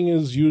fighting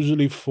is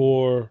usually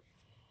for,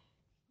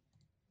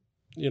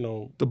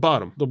 the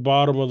bottom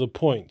of the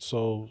point.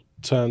 So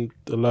 10th,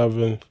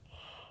 11th.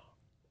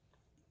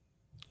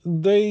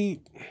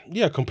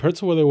 Compared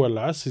to where they were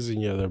last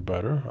season, they're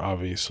better,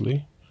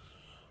 obviously.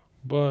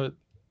 But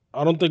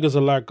I don't think it's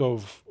a lack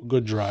of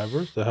good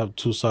drivers. They have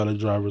 2 solid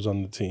drivers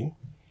on the team.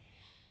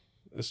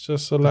 It's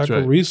just a lack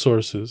of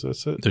resources.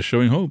 That's it. They're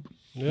showing hope.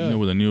 Yeah.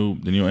 With the new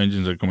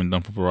engines that are coming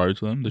down from Ferrari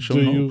to them, they're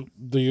showing hope.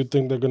 Do you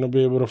think they're going to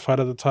be able to fight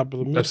at the top of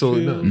the midfield?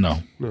 Absolutely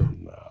not. No,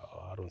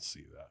 I don't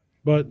see that.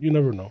 But you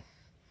never know.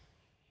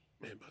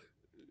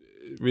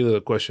 Really,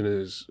 the question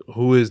is,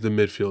 who is the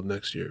midfield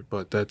next year?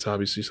 But that's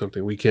obviously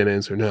something we can't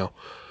answer now.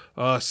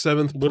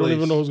 7th place. We don't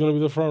even know who's going to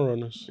be the front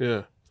runners.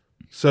 Yeah.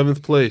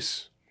 7th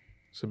place,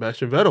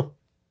 Sebastian Vettel,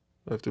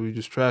 after we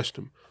just trashed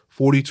him.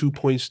 42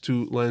 points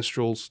to Lance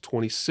Stroll's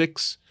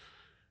 26.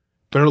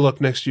 Better luck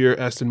next year,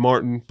 Aston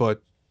Martin,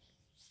 but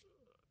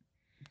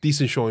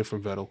decent showing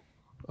from Vettel.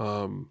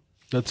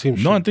 That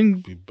team I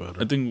think be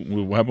better. I think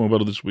what happened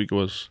with Vettel this week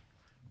was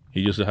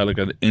he just had like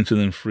an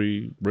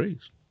incident-free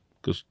race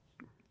because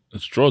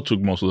Stroll took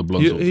most of the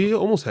blood. He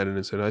almost had an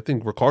incident. I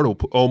think Ricardo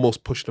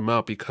almost pushed him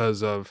out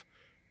because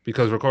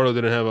Ricardo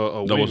didn't have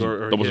a that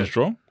wing. Wasn't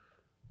Stroll?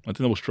 I think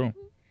that was Stroll.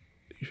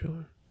 You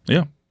sure?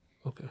 Yeah.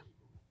 Okay.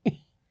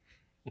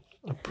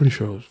 pretty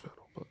sure it was Vettel.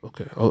 But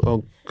okay,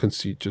 I'll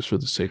concede just for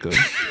the sake of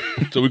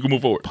So we can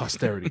move forward.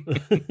 posterity.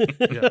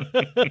 Yeah.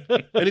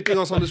 Anything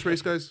else on this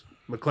race, guys?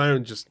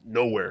 McLaren just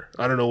nowhere.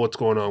 I don't know what's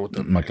going on with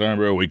them. McLaren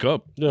better wake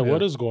up. Yeah,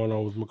 what is going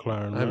on with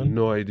McLaren, I have man?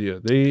 no idea.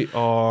 They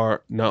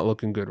are not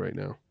looking good right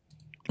now.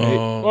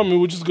 Well, I mean,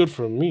 which is good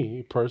for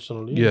me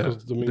personally. Yeah,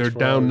 because that means they're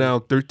Ferrari- down now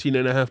 13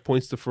 and a half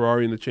points to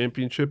Ferrari in the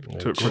championship,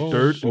 for go.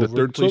 third, in the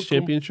third place Overtook 'em.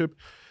 championship.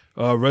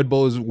 Red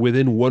Bull is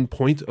within 1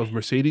 point of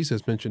Mercedes,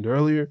 as mentioned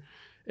earlier.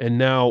 And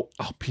now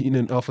Alpine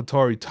and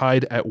AlphaTauri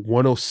tied at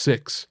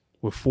 106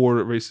 with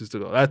 4 races to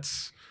go.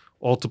 That's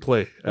all to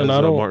play, as And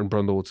I don't- Martin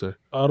Brundle would say.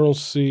 I don't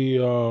see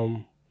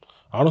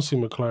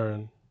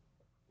McLaren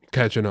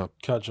Catching up.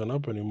 catching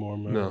up anymore,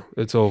 man. No,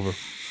 it's over.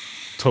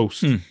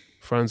 Toast.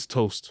 France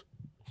toast.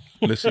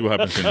 Let's see what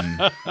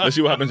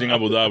happens in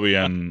Abu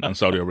Dhabi and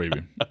Saudi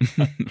Arabia.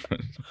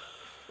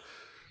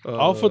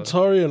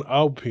 AlphaTauri and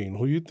Alpine,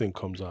 who you think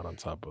comes out on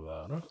top of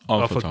that?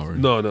 Huh? AlphaTauri.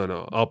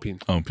 No. Alpine.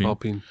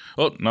 Alpine.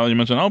 Oh, now you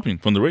mentioned Alpine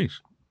from the race.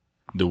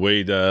 The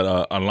way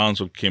that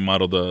Alonso came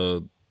out of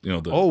the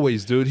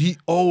Always, dude. He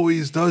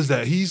always does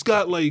that. He's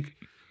got like,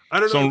 I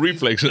don't know. some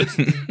reflexes.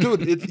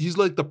 Dude, he's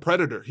like the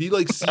predator. He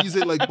like sees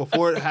it like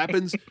before it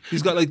happens.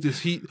 He's got like this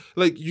heat.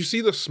 Like you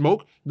see the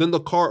smoke, then the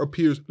car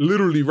appears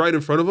literally right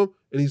in front of him,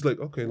 and he's like,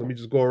 "Okay, let me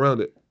just go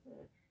around it."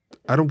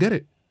 I don't get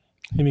it.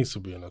 He needs to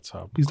be in the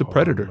top. He's the car,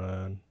 predator.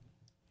 man.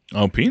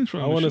 Alpine.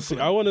 I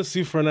want to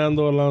see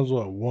Fernando Alonso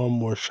at one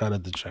more shot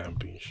at the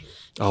championship.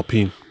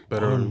 Alpine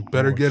better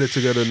More get it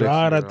together next year.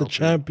 Shot at the Alpine.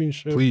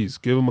 championship. Please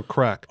give him a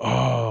crack.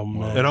 Oh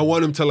man. And I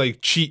want him to like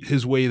cheat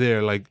his way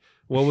there. Like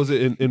what was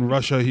it in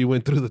Russia? He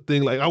went through the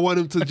thing. Like I want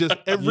him to just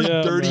every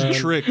Yeah, dirty man.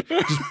 trick,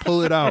 just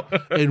pull it out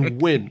and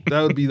win.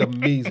 That would be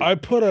amazing. I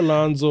put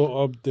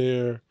Alonso up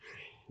there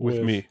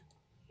with me.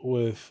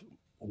 with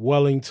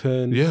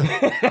Wellington, Yeah.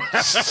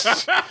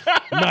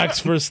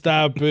 Max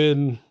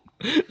Verstappen,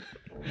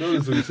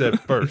 Notice what he said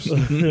first.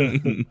 Max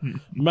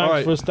All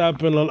right.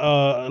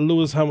 Verstappen,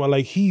 Lewis Hamilton.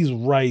 Like he's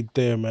right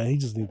there, man. He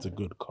just needs a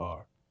good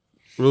car.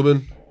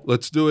 Ruben,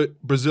 let's do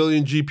it.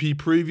 Brazilian GP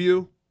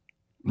preview.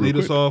 Lead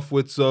us off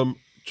with some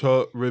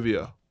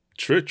trivia.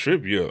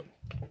 Trivia.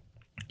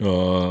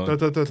 Da, da,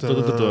 da,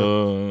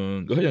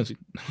 da. Go ahead, Yancy.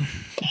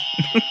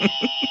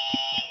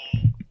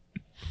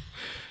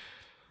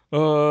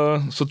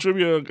 So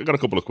trivia, I got a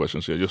couple of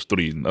questions here. Just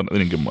 3. I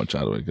didn't get much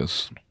out of it, I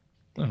guess.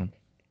 I don't know.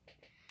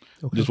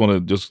 Just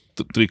want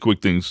to 3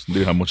 quick things.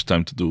 Didn't have much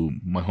time to do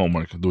my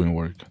homework, doing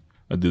work.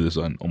 I did this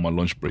on my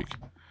lunch break.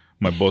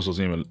 My boss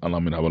doesn't even allow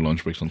me to have a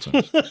lunch break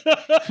sometimes.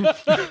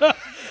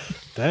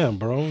 Damn,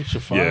 bro, you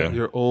should fire. Yeah.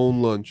 Your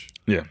own lunch.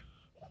 Yeah,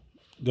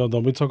 Yo,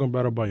 don't be talking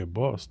bad about your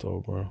boss,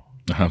 though, bro.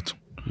 I have to.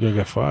 You're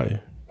gonna get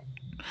fired.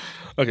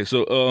 Okay,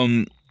 so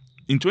in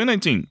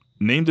 2019,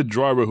 name the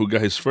driver who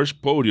got his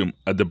first podium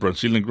at the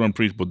Brazilian Grand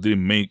Prix but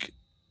didn't make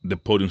the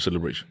podium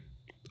celebration.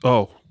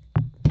 Oh.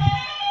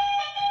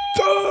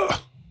 Duh.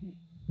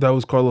 That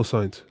was Carlos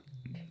Sainz.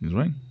 He's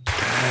right.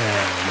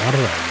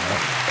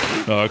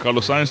 All right,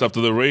 Carlos Sainz, after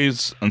the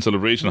race and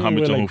celebration, man.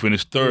 Hamilton, Like who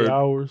finished 3 third,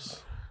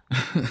 hours.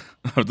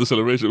 after the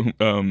celebration,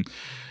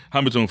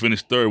 Hamilton, who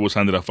finished third, was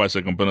handed a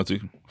 5-second penalty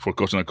for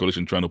causing a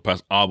collision trying to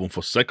pass Albon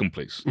for second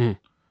place.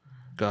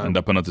 God, And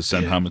that penalty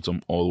sent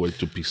Hamilton all the way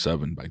to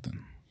P7 back then.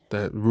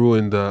 that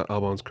ruined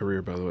Albon's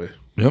career, by the way.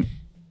 Yep.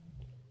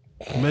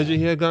 Imagine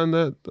he had gotten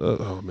that.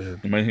 Oh,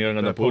 man. Imagine hearing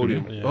on that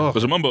podium. Yeah. Oh,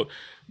 Because remember,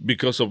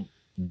 because of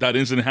that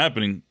incident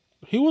happening,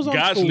 He was on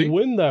Gasly. to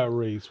win that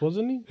race,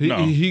 wasn't he? he,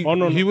 No. he, Oh,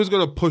 no, he no. was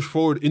going to push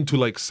forward into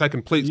like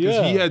second place because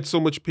Yeah. he had so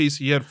much pace.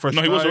 He had fresh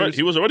no, tires.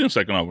 he was already in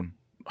second Albon.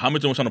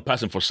 Hamilton was trying to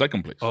pass him for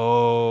second place.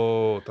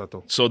 Oh,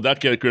 Tato. So that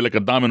created like a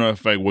domino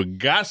effect where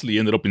Gasly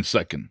ended up in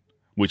second,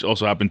 which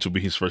also happened to be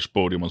his first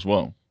podium as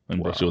well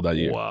in Brazil that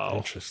year. Wow.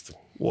 Interesting.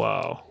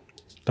 Wow.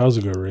 That was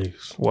a good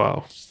race.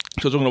 Wow.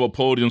 So talking about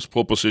podiums,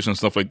 pole position,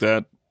 stuff like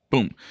that.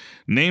 Boom.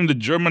 Name the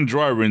German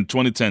driver in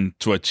 2010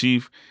 to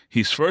achieve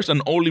his first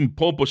and only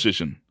pole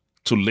position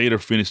to later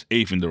finish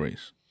 8th in the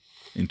race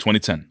in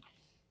 2010.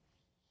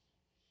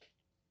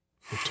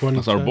 2010.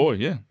 That's our boy,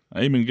 yeah.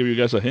 I even give you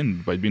guys a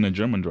hint by being a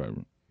German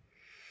driver.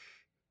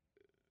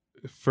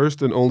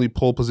 First and only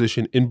pole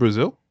position in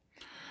Brazil,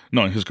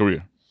 No, in his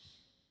career.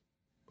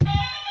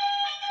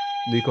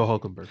 Nico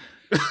Hulkenberg.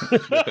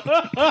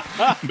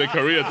 The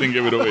career thing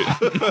gave it away.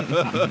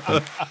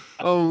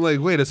 I'm like,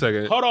 wait a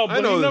second. Hold on, but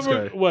I know he this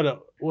never. guy.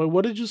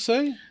 What did you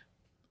say?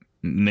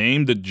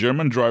 Name the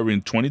German driver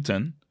in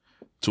 2010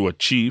 to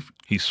achieve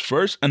his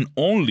first and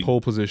only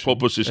Pole position. pole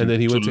position And then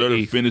he to went to later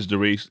 8th. finish the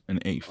race in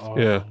 8th. Oh,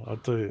 Yeah. I'll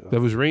tell you.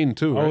 That was rain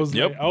too, right?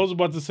 Yep. I was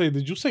about to say,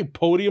 did you say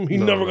podium? He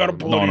No, never got a no,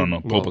 podium. no,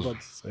 I pole was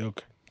about to say,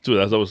 okay. So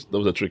that was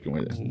a tricky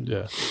one.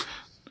 Yeah.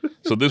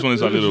 So this one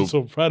is a I'm little.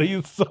 so proud of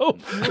yourself.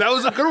 That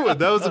was a good one.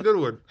 That was a good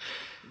one.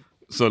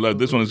 So like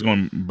this one is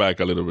going back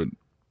a little bit.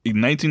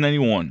 In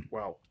 1991,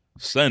 Wow.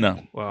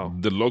 Senna, Wow.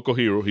 the local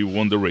hero, he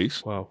won the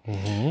race. Wow.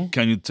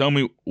 Can you tell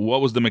me what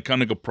was the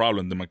mechanical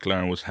problem the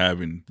McLaren was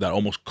having that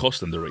almost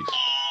cost them the race?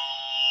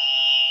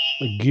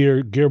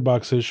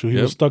 gearbox issue. He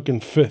Yep. was stuck in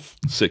 5th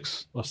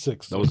Sixth. or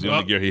 6th. That was the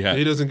only gear he had.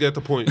 He doesn't get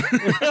the point.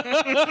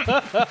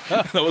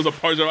 That was a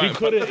partial He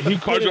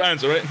couldn't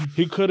answer, right?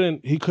 He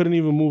couldn't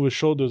even move his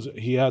shoulders.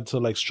 He had to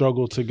like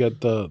struggle to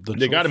get the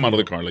They got him out of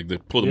the car, like they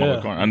pulled him out of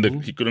the car,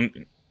 and he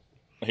couldn't.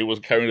 He was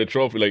carrying the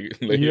trophy like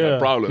he had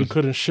problems. He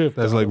couldn't shift.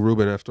 That's like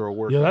Ruben after a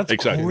workout. Yeah, that's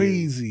Exactly.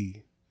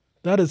 crazy.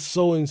 That is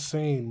so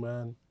insane,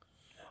 man.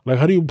 Like,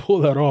 how do you pull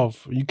that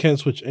off? You can't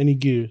switch any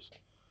gears.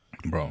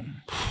 Bro.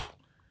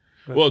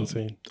 That's Well,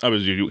 insane.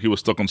 obviously he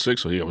was stuck on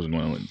 6, so he wasn't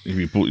going to.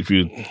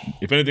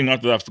 If anything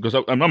after that, because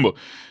I remember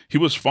he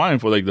was fine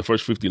for like the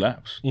first 50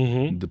 laps.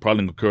 Mm-hmm. The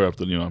problem occurred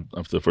after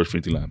the first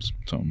 50 laps.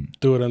 So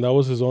Dude, and that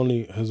was his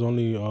only.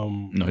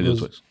 no, he did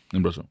twice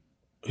in Brazil.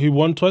 He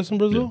won twice in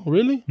Brazil?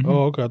 Really? Mm-hmm.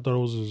 Oh, okay. I thought it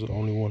was his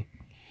only one.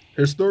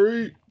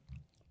 History.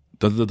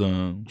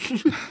 Dun-dun-dun.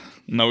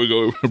 Now we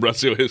go with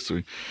Brazil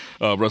history.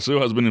 Brazil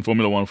has been in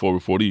Formula One for over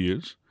 40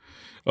 years.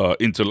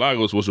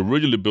 Interlagos was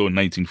originally built in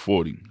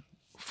 1940.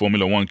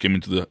 Formula One came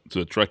into the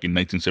track in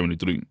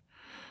 1973.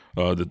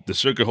 The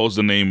circuit holds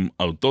the name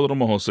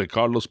Autódromo José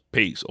Carlos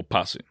Pace or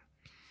Pace.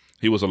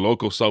 He was a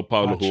local Sao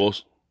Paulo who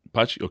also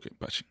Pache. Okay,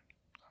 Pache.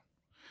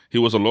 He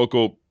was a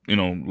local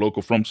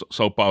from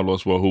Sao Paulo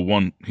as well, who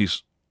won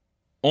his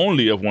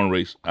only F1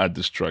 race at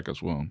this track as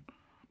well.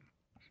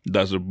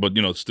 But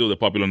still the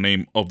popular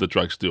name of the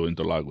track still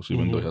Interlagos,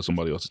 even though it has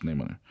somebody else's name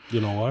on it.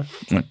 You know why?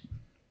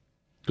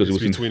 Because it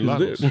was between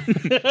Lagos.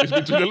 It's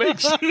between the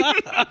lakes.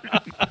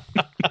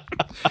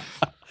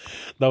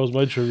 That was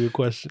my trivia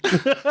question.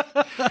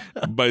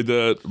 By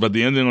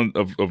the ending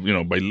of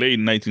by late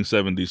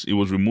 1970s, it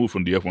was removed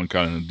from the F1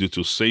 calendar due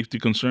to safety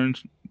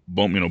concerns,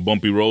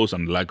 bumpy roads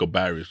and lack of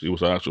barriers. It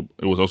was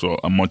also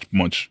a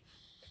much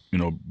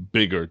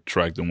bigger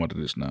track than what it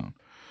is now.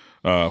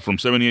 From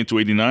 78 to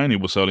 89,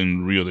 it was held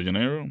in Rio de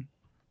Janeiro.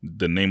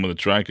 The name of the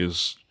track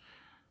is,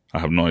 I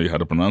have no idea how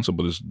to pronounce it,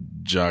 but it's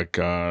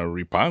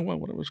Jacaripagua,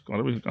 whatever it's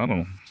called. I don't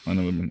know. I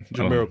never been.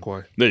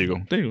 Jamiroquai. There you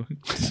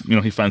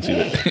go. He fancied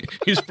it.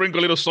 He sprinkled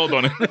a little salt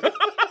on it.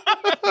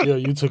 Yeah,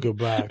 you took it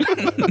back.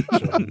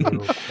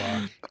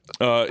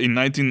 In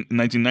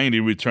 1990,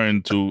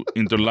 returned to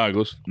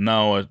Interlagos,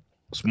 now a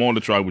smaller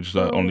track, which is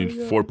only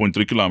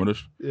 4.3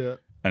 kilometers. Yeah.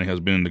 And it has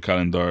been in the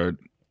calendar,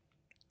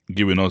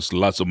 giving us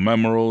lots of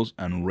memories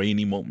and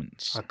rainy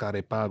moments.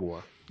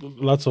 Jacarepagua.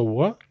 Lots of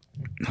what?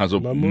 Has a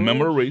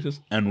memorable races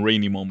and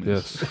rainy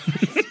moments.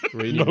 Yes.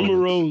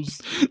 Rose.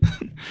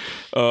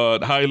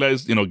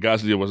 Highlights,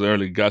 Gasly was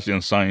early. Gasly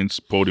and Sainz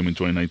podium in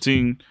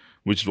 2019,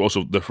 which is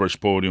also the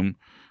first podium.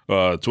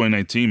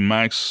 2019,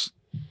 Max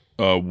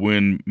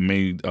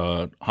made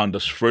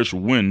Honda's first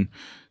win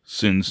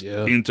since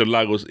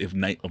Interlagos of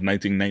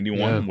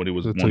 1991, when it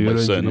was the won by Toyota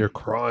Senna. engineer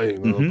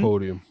crying on the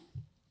podium.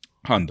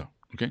 Honda,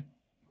 okay?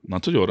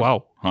 Not Toyota.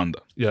 Wow. Honda.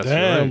 Yes, Damn,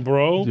 you're right.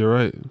 bro. You're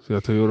right. It's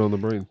got Toyota on the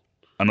brain.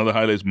 Another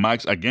highlight is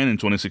Max again in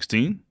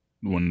 2016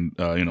 when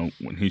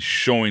when he's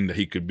showing that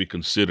he could be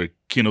considered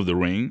king of the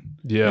rain.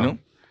 Yeah.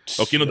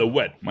 Or king of the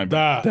wet. My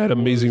bad. That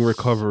amazing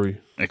recovery.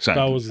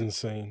 Exactly. That was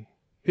insane.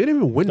 He didn't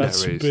even win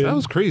That's that race. big. That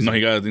was crazy. No, he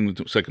got I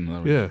think second. in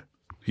that race. Yeah.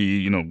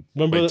 He by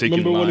Remember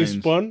taking when he lines.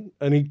 spun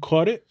and he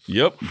caught it?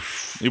 Yep.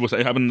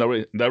 It happened in that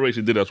race. That race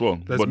he did as well.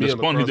 That's but me the on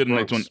spun he cross did in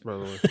like Bronx, 20. by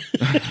the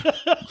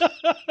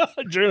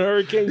way. During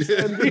Hurricane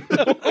Sandy.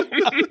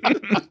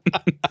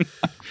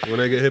 When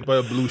I get hit by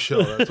a blue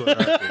shell, that's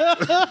what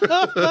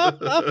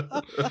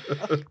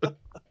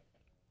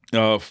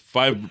happens.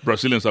 5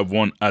 Brazilians have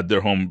won at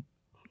their home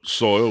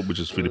soil, which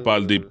is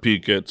Fittipaldi,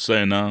 Piquet,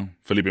 Senna,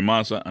 Felipe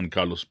Massa, and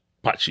Carlos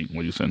Pache.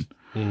 What you saying?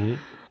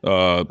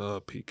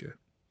 Piquet.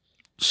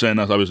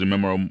 Senna's obviously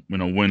memorable,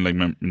 win like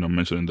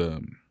mentioned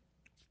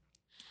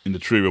in the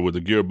trivia with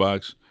the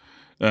gearbox,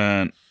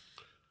 and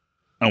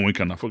we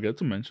cannot forget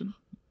to mention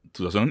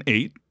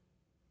 2008.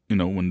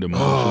 When the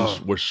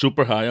emotions were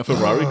super high at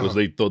Ferrari because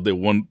they thought they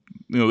won,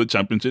 the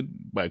championship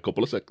by a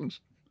couple of seconds.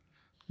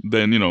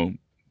 Then the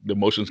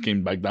emotions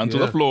came back down to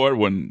the floor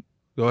when.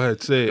 Go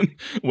ahead, say it.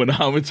 When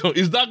Hamilton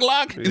is that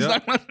Glock? Is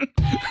that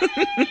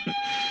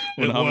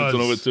when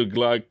Hamilton overtook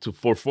Glock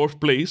for 4th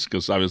place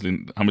because obviously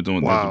Hamilton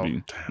was Wow. to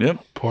be.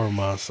 Yep, Poor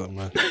Massa,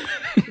 man.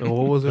 And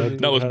what was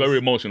it? that was very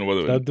emotional. By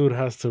the way, That dude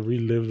has to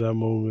relive that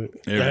moment.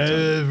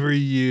 Every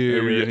year.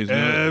 Every year he's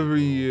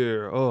Every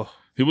year. Oh.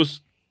 he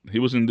was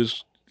in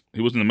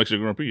the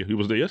Mexican Grand Prix. He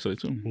was there yesterday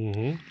too.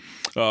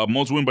 Mm-hmm.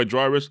 Most win by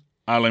drivers: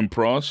 Alain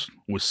Prost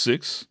with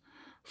 6,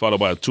 followed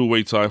by a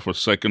 2-way tie for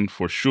second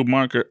for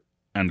Schumacher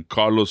and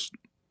Carlos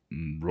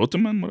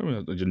Reutemann,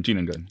 whatever, the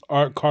Argentinian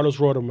guy. Carlos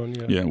Reutemann,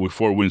 yeah. Yeah, with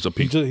 4 wins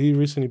apiece. He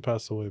recently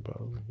passed away, by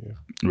the way.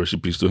 Yeah. Rest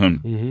in peace to him.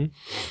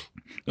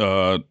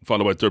 Mm-hmm.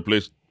 Followed by 3rd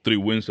place, 3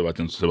 wins.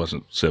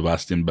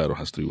 Sebastian Vettel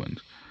has 3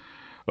 wins.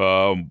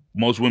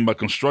 Most win by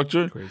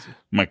constructor: Crazy.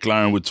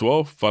 McLaren with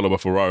 12, followed by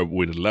Ferrari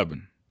with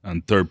 11.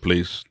 And 3rd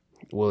place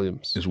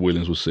Williams. is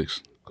Williams with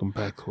 6. Come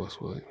back to us,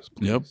 Williams.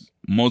 Please. Yep.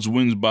 Most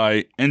wins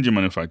by engine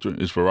manufacturer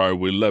is Ferrari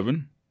with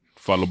 11,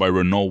 followed by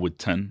Renault with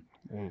 10.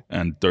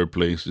 And 3rd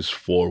place is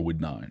Ford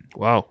with 9.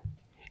 Wow.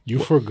 You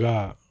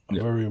forgot a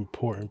very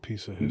important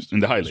piece of history.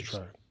 In the on this highlights.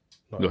 track.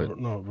 Go ahead.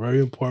 No, very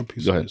important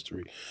piece Go of ahead.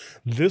 history.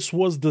 This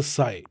was the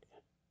site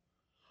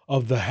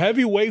of the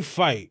heavyweight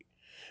fight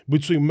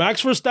between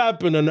Max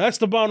Verstappen and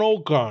Esteban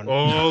Ocon,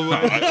 Oh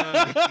my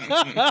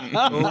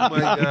god! Oh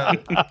my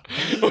god!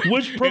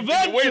 which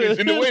prevented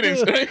in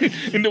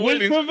the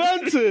which waitings.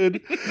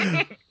 prevented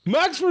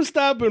Max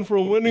Verstappen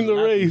from winning the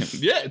race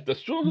Yeah,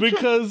 that's true.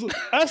 because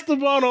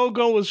Esteban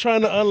Ocon was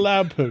trying to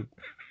unlap him.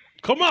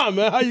 Come on,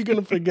 man. How you going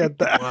to forget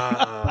that?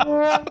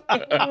 Wow.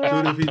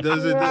 Dude, if he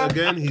does it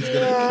again, he's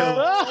gonna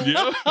kill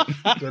him.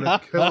 Yeah.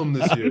 Gonna kill him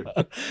this year.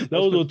 That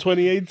was what,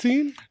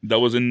 2018? That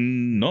was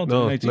in No,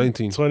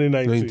 2019.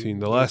 2019.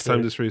 The last Okay.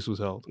 time this race was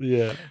held.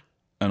 Yeah.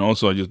 And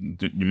also, you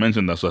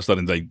mentioned that, so I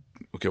started like,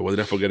 okay, what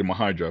did I forget in my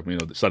hard drive?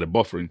 It started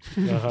buffering.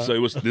 Uh-huh. So it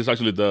was this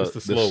actually the It's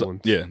the slow si-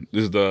 ones. Yeah,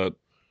 this is the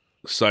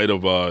side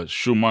of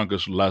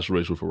Schumacher's last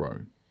race with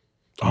Ferrari.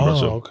 Oh,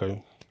 Brazil.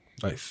 okay.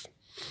 Nice.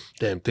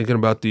 Damn, thinking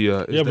about the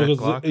is Yeah, that because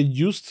Glock? it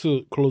used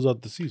to close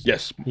out the season.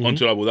 Yes,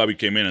 until Abu Dhabi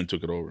came in and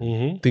took it over.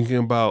 Mm-hmm. Thinking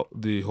about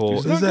the whole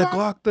Is is that that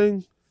Glock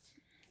thing?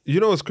 You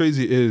know what's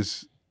crazy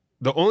is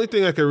the only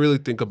thing I can really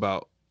think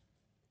about,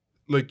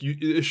 like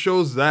it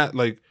shows that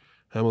like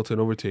Hamilton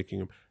overtaking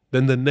him.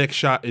 Then the next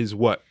shot is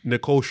what?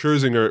 Nicole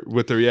Scherzinger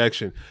with the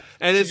reaction,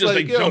 and it's just,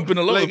 like, like, jumping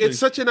all over like the it's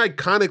such an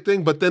iconic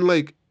thing. But then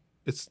like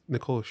it's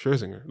Nicole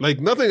Scherzinger. Like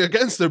nothing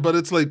against her, but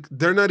it's like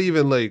they're not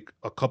even like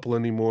a couple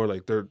anymore.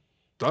 Like they're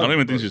done. I don't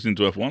even think bro. she's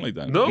into F1 like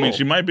that. No. I mean,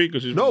 she might be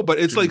because she's No, but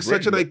it's she's like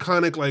such an great,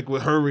 iconic like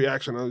with her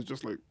reaction. I was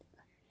just like,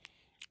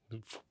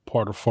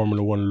 Part of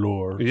Formula One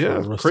lore. for Yeah,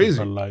 the rest crazy. Of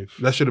her life.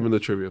 that should have been the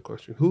trivia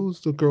question. Who's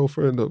the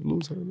girlfriend of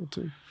Lewis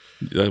Hamilton?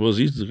 but that was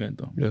easy to get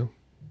though. Yeah.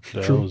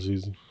 That True. was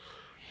easy.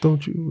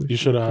 Don't you? wish You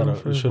should have your had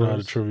a girlfriend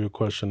was- trivia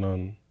question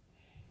on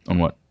On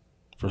what?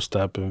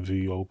 Verstappen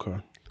v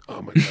Ocon.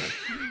 Oh my god!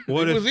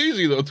 What It if? was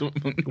easy though.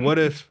 What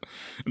if?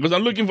 Because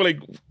I'm looking for like,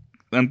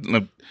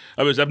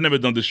 I've never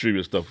done this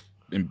trivia stuff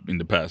in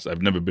the past. I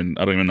don't even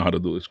know how to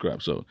do this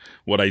crap. So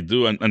what I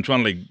do, I'm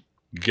trying to like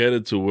get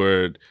it to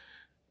where,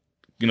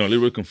 a little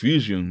bit of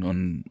confusion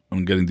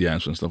on getting the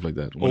answer and stuff like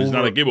that. When it's not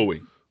Over- a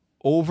giveaway.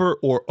 Over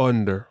or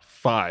under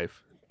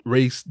 5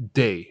 race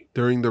day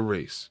during the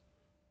race?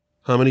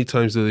 How many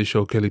times do they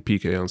show Kelly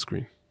Piquet on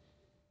screen?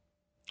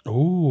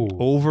 Ooh.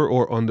 Over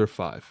or under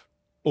 5?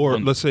 Or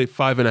Under. let's say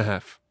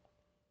 5.5.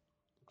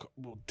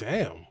 Well,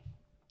 damn.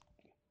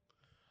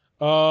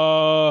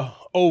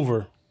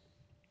 Over.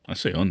 I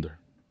say under.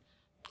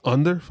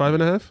 Under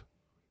 5.5?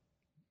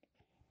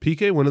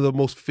 Piquet, one of the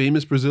most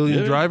famous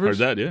Brazilian drivers.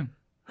 Heard that, yeah.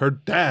 Her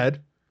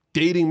dad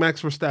dating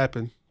Max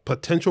Verstappen,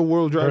 potential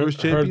world drivers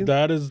Her champion.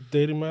 dad is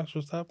dating Max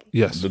Verstappen?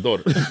 Yes, The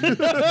daughter.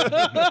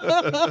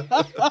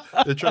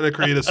 they're trying to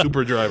create a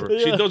super driver.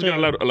 She does get a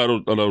lot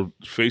of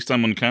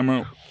FaceTime on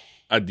camera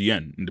at the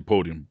end in the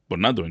podium, but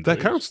not during the That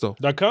race. counts though.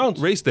 That counts.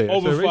 Race day. I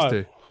Over said race 5.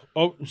 day.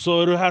 Oh,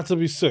 so it'll have to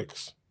be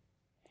 6.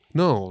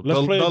 No,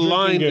 Let's play a the drinking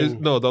line is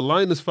game. no. The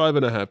line is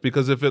 5.5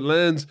 because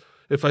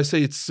if I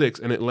say it's 6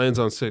 and it lands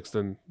on 6,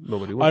 then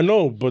nobody wins. I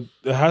know, but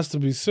it has to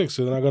be 6.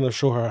 So they're not going to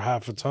show her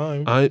half a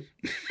time.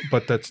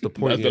 But that's the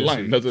point. That's the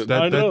line. That's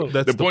I know.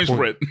 That's the point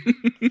spread.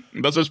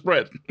 That's a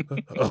spread.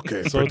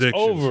 Okay, So it's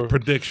over.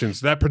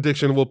 Predictions. That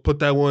prediction, we'll put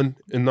that one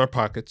in our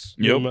pockets.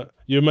 Yep.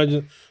 You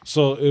imagine?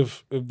 So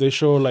if they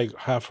show like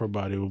half her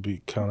body, it will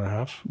be counted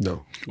half.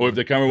 No, Or if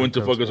the camera went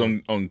to focus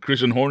on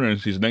Christian Horner and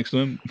he's next to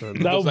him.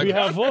 That would be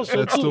half also.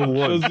 That's still too,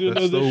 one. 'cause, That's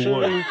they're still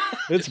showing- one.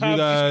 It's You half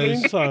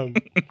guys- screen time.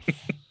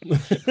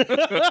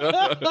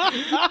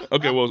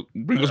 Okay, well,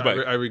 bring us back.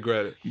 I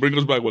regret it. Bring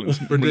us back, Willis.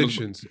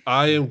 Predictions.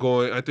 I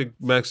think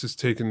Max is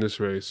taking this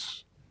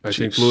race. I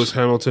think Lewis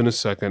Hamilton is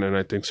second, and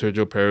I think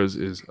Sergio Perez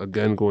is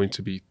again going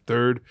to be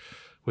third,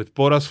 with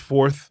Bottas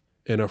fourth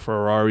and a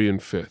Ferrari in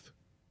fifth.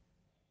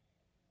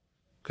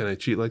 Can I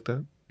cheat like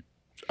that?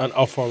 And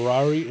a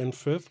Ferrari in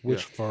 5th?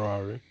 Which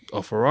Ferrari?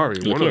 A Ferrari,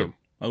 one of Leclerc. them.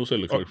 I would say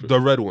Leclerc. first. The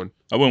red one.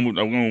 I went with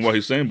what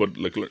he's saying, but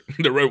Leclerc,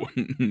 the red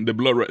one, the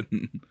blood red,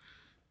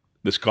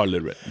 the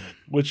scarlet red.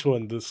 Which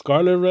one? The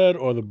Scarlet Red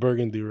or the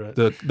Burgundy Red?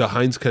 The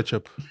Heinz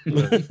ketchup.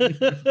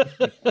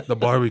 The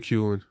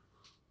barbecue one.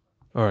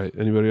 All right.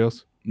 Anybody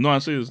else? No, I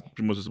say it's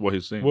pretty much what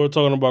he's saying. We're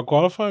talking about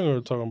qualifying or we're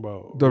talking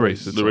about The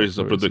race. The race is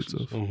a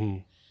prediction. itself. Mm-hmm.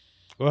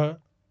 Go ahead.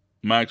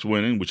 Max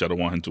winning, which I don't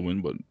want him to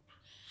win, but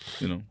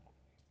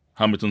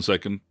Hamilton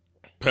second,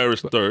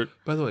 Paris third.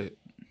 By the way,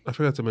 I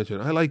forgot to mention,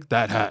 I like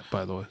that hat,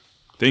 by the way.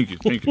 Thank you.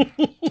 Thank you.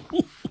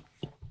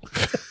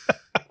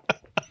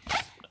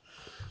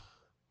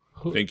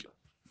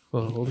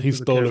 Well, hold He to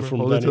the stole it camera. from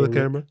Hold it to the Danny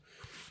Rick. camera.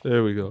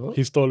 There we go.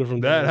 He stole it from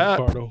That Daniel hat.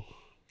 Ricciardo.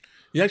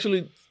 Yeah,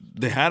 actually,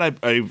 the hat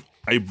I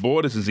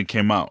bought it since it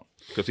came out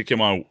because it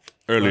came out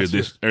earlier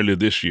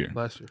this year.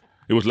 Last year.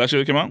 It was last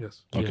year it came out.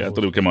 Yes. Okay, Yeah, I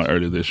thought it came out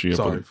earlier this year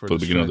Sorry for for the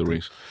beginning of the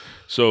race.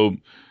 So,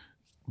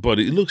 but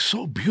it looks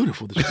so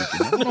beautiful this weekend.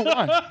 I don't know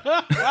why.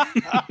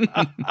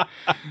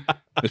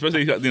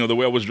 Especially the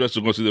way I was dressed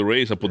to go see the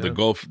race. I put the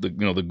golf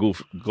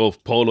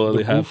polo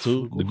they have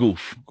too. The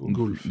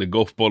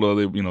golf polo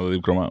they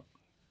come out.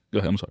 Go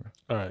ahead. I'm sorry.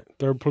 All right.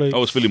 Third place. I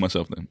was feeling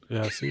myself then.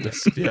 Yeah, I see.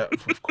 Yeah,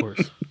 of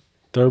course.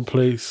 Third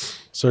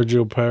place,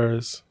 Sergio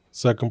Perez.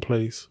 Second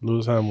place,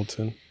 Lewis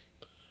Hamilton.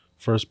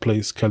 First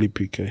place, Kelly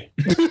Piquet.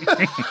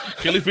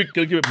 Kelly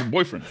give it my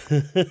boyfriend.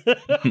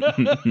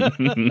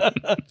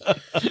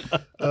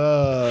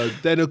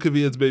 Daniel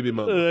Kvyat's baby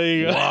mama. There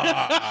you go.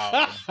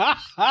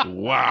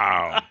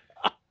 Wow.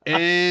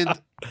 And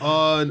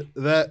on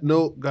that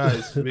note,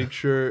 guys, make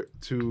sure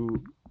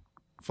to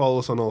follow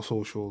us on all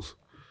socials.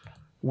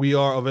 We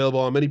are available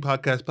on many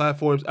podcast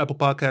platforms: Apple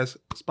Podcasts,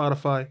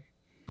 Spotify,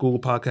 Google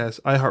Podcasts,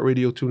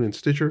 iHeartRadio, TuneIn,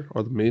 Stitcher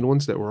are the main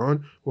ones that we're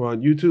on. We're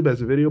on YouTube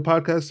as a video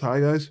podcast. Hi,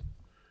 guys.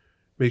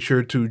 Make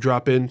sure to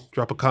drop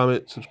a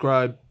comment,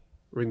 subscribe,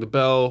 ring the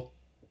bell,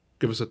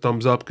 give us a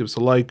thumbs up, give us a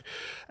like.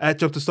 At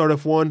Jump to Start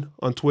F1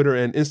 on Twitter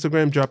and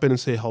Instagram, drop in and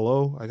say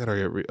hello. I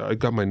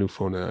got my new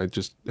phone and I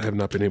just have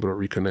not been able to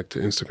reconnect to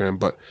Instagram.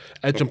 But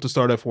at Jump to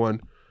Start F1.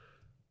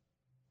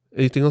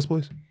 Anything else,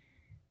 boys?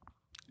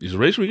 It's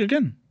race week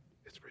again.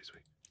 It's race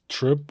week.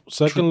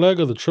 Second leg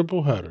of the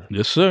triple header.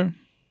 Yes, sir.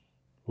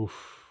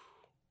 Oof.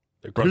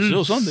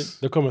 Brazil Sunday.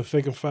 They're coming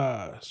thick and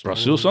fast.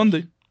 Brazil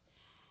Sunday.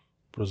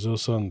 Brazil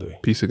Sunday.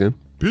 Peace again.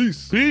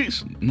 Peace.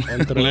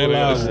 Entre Later,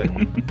 lados.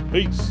 guys.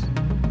 Peace.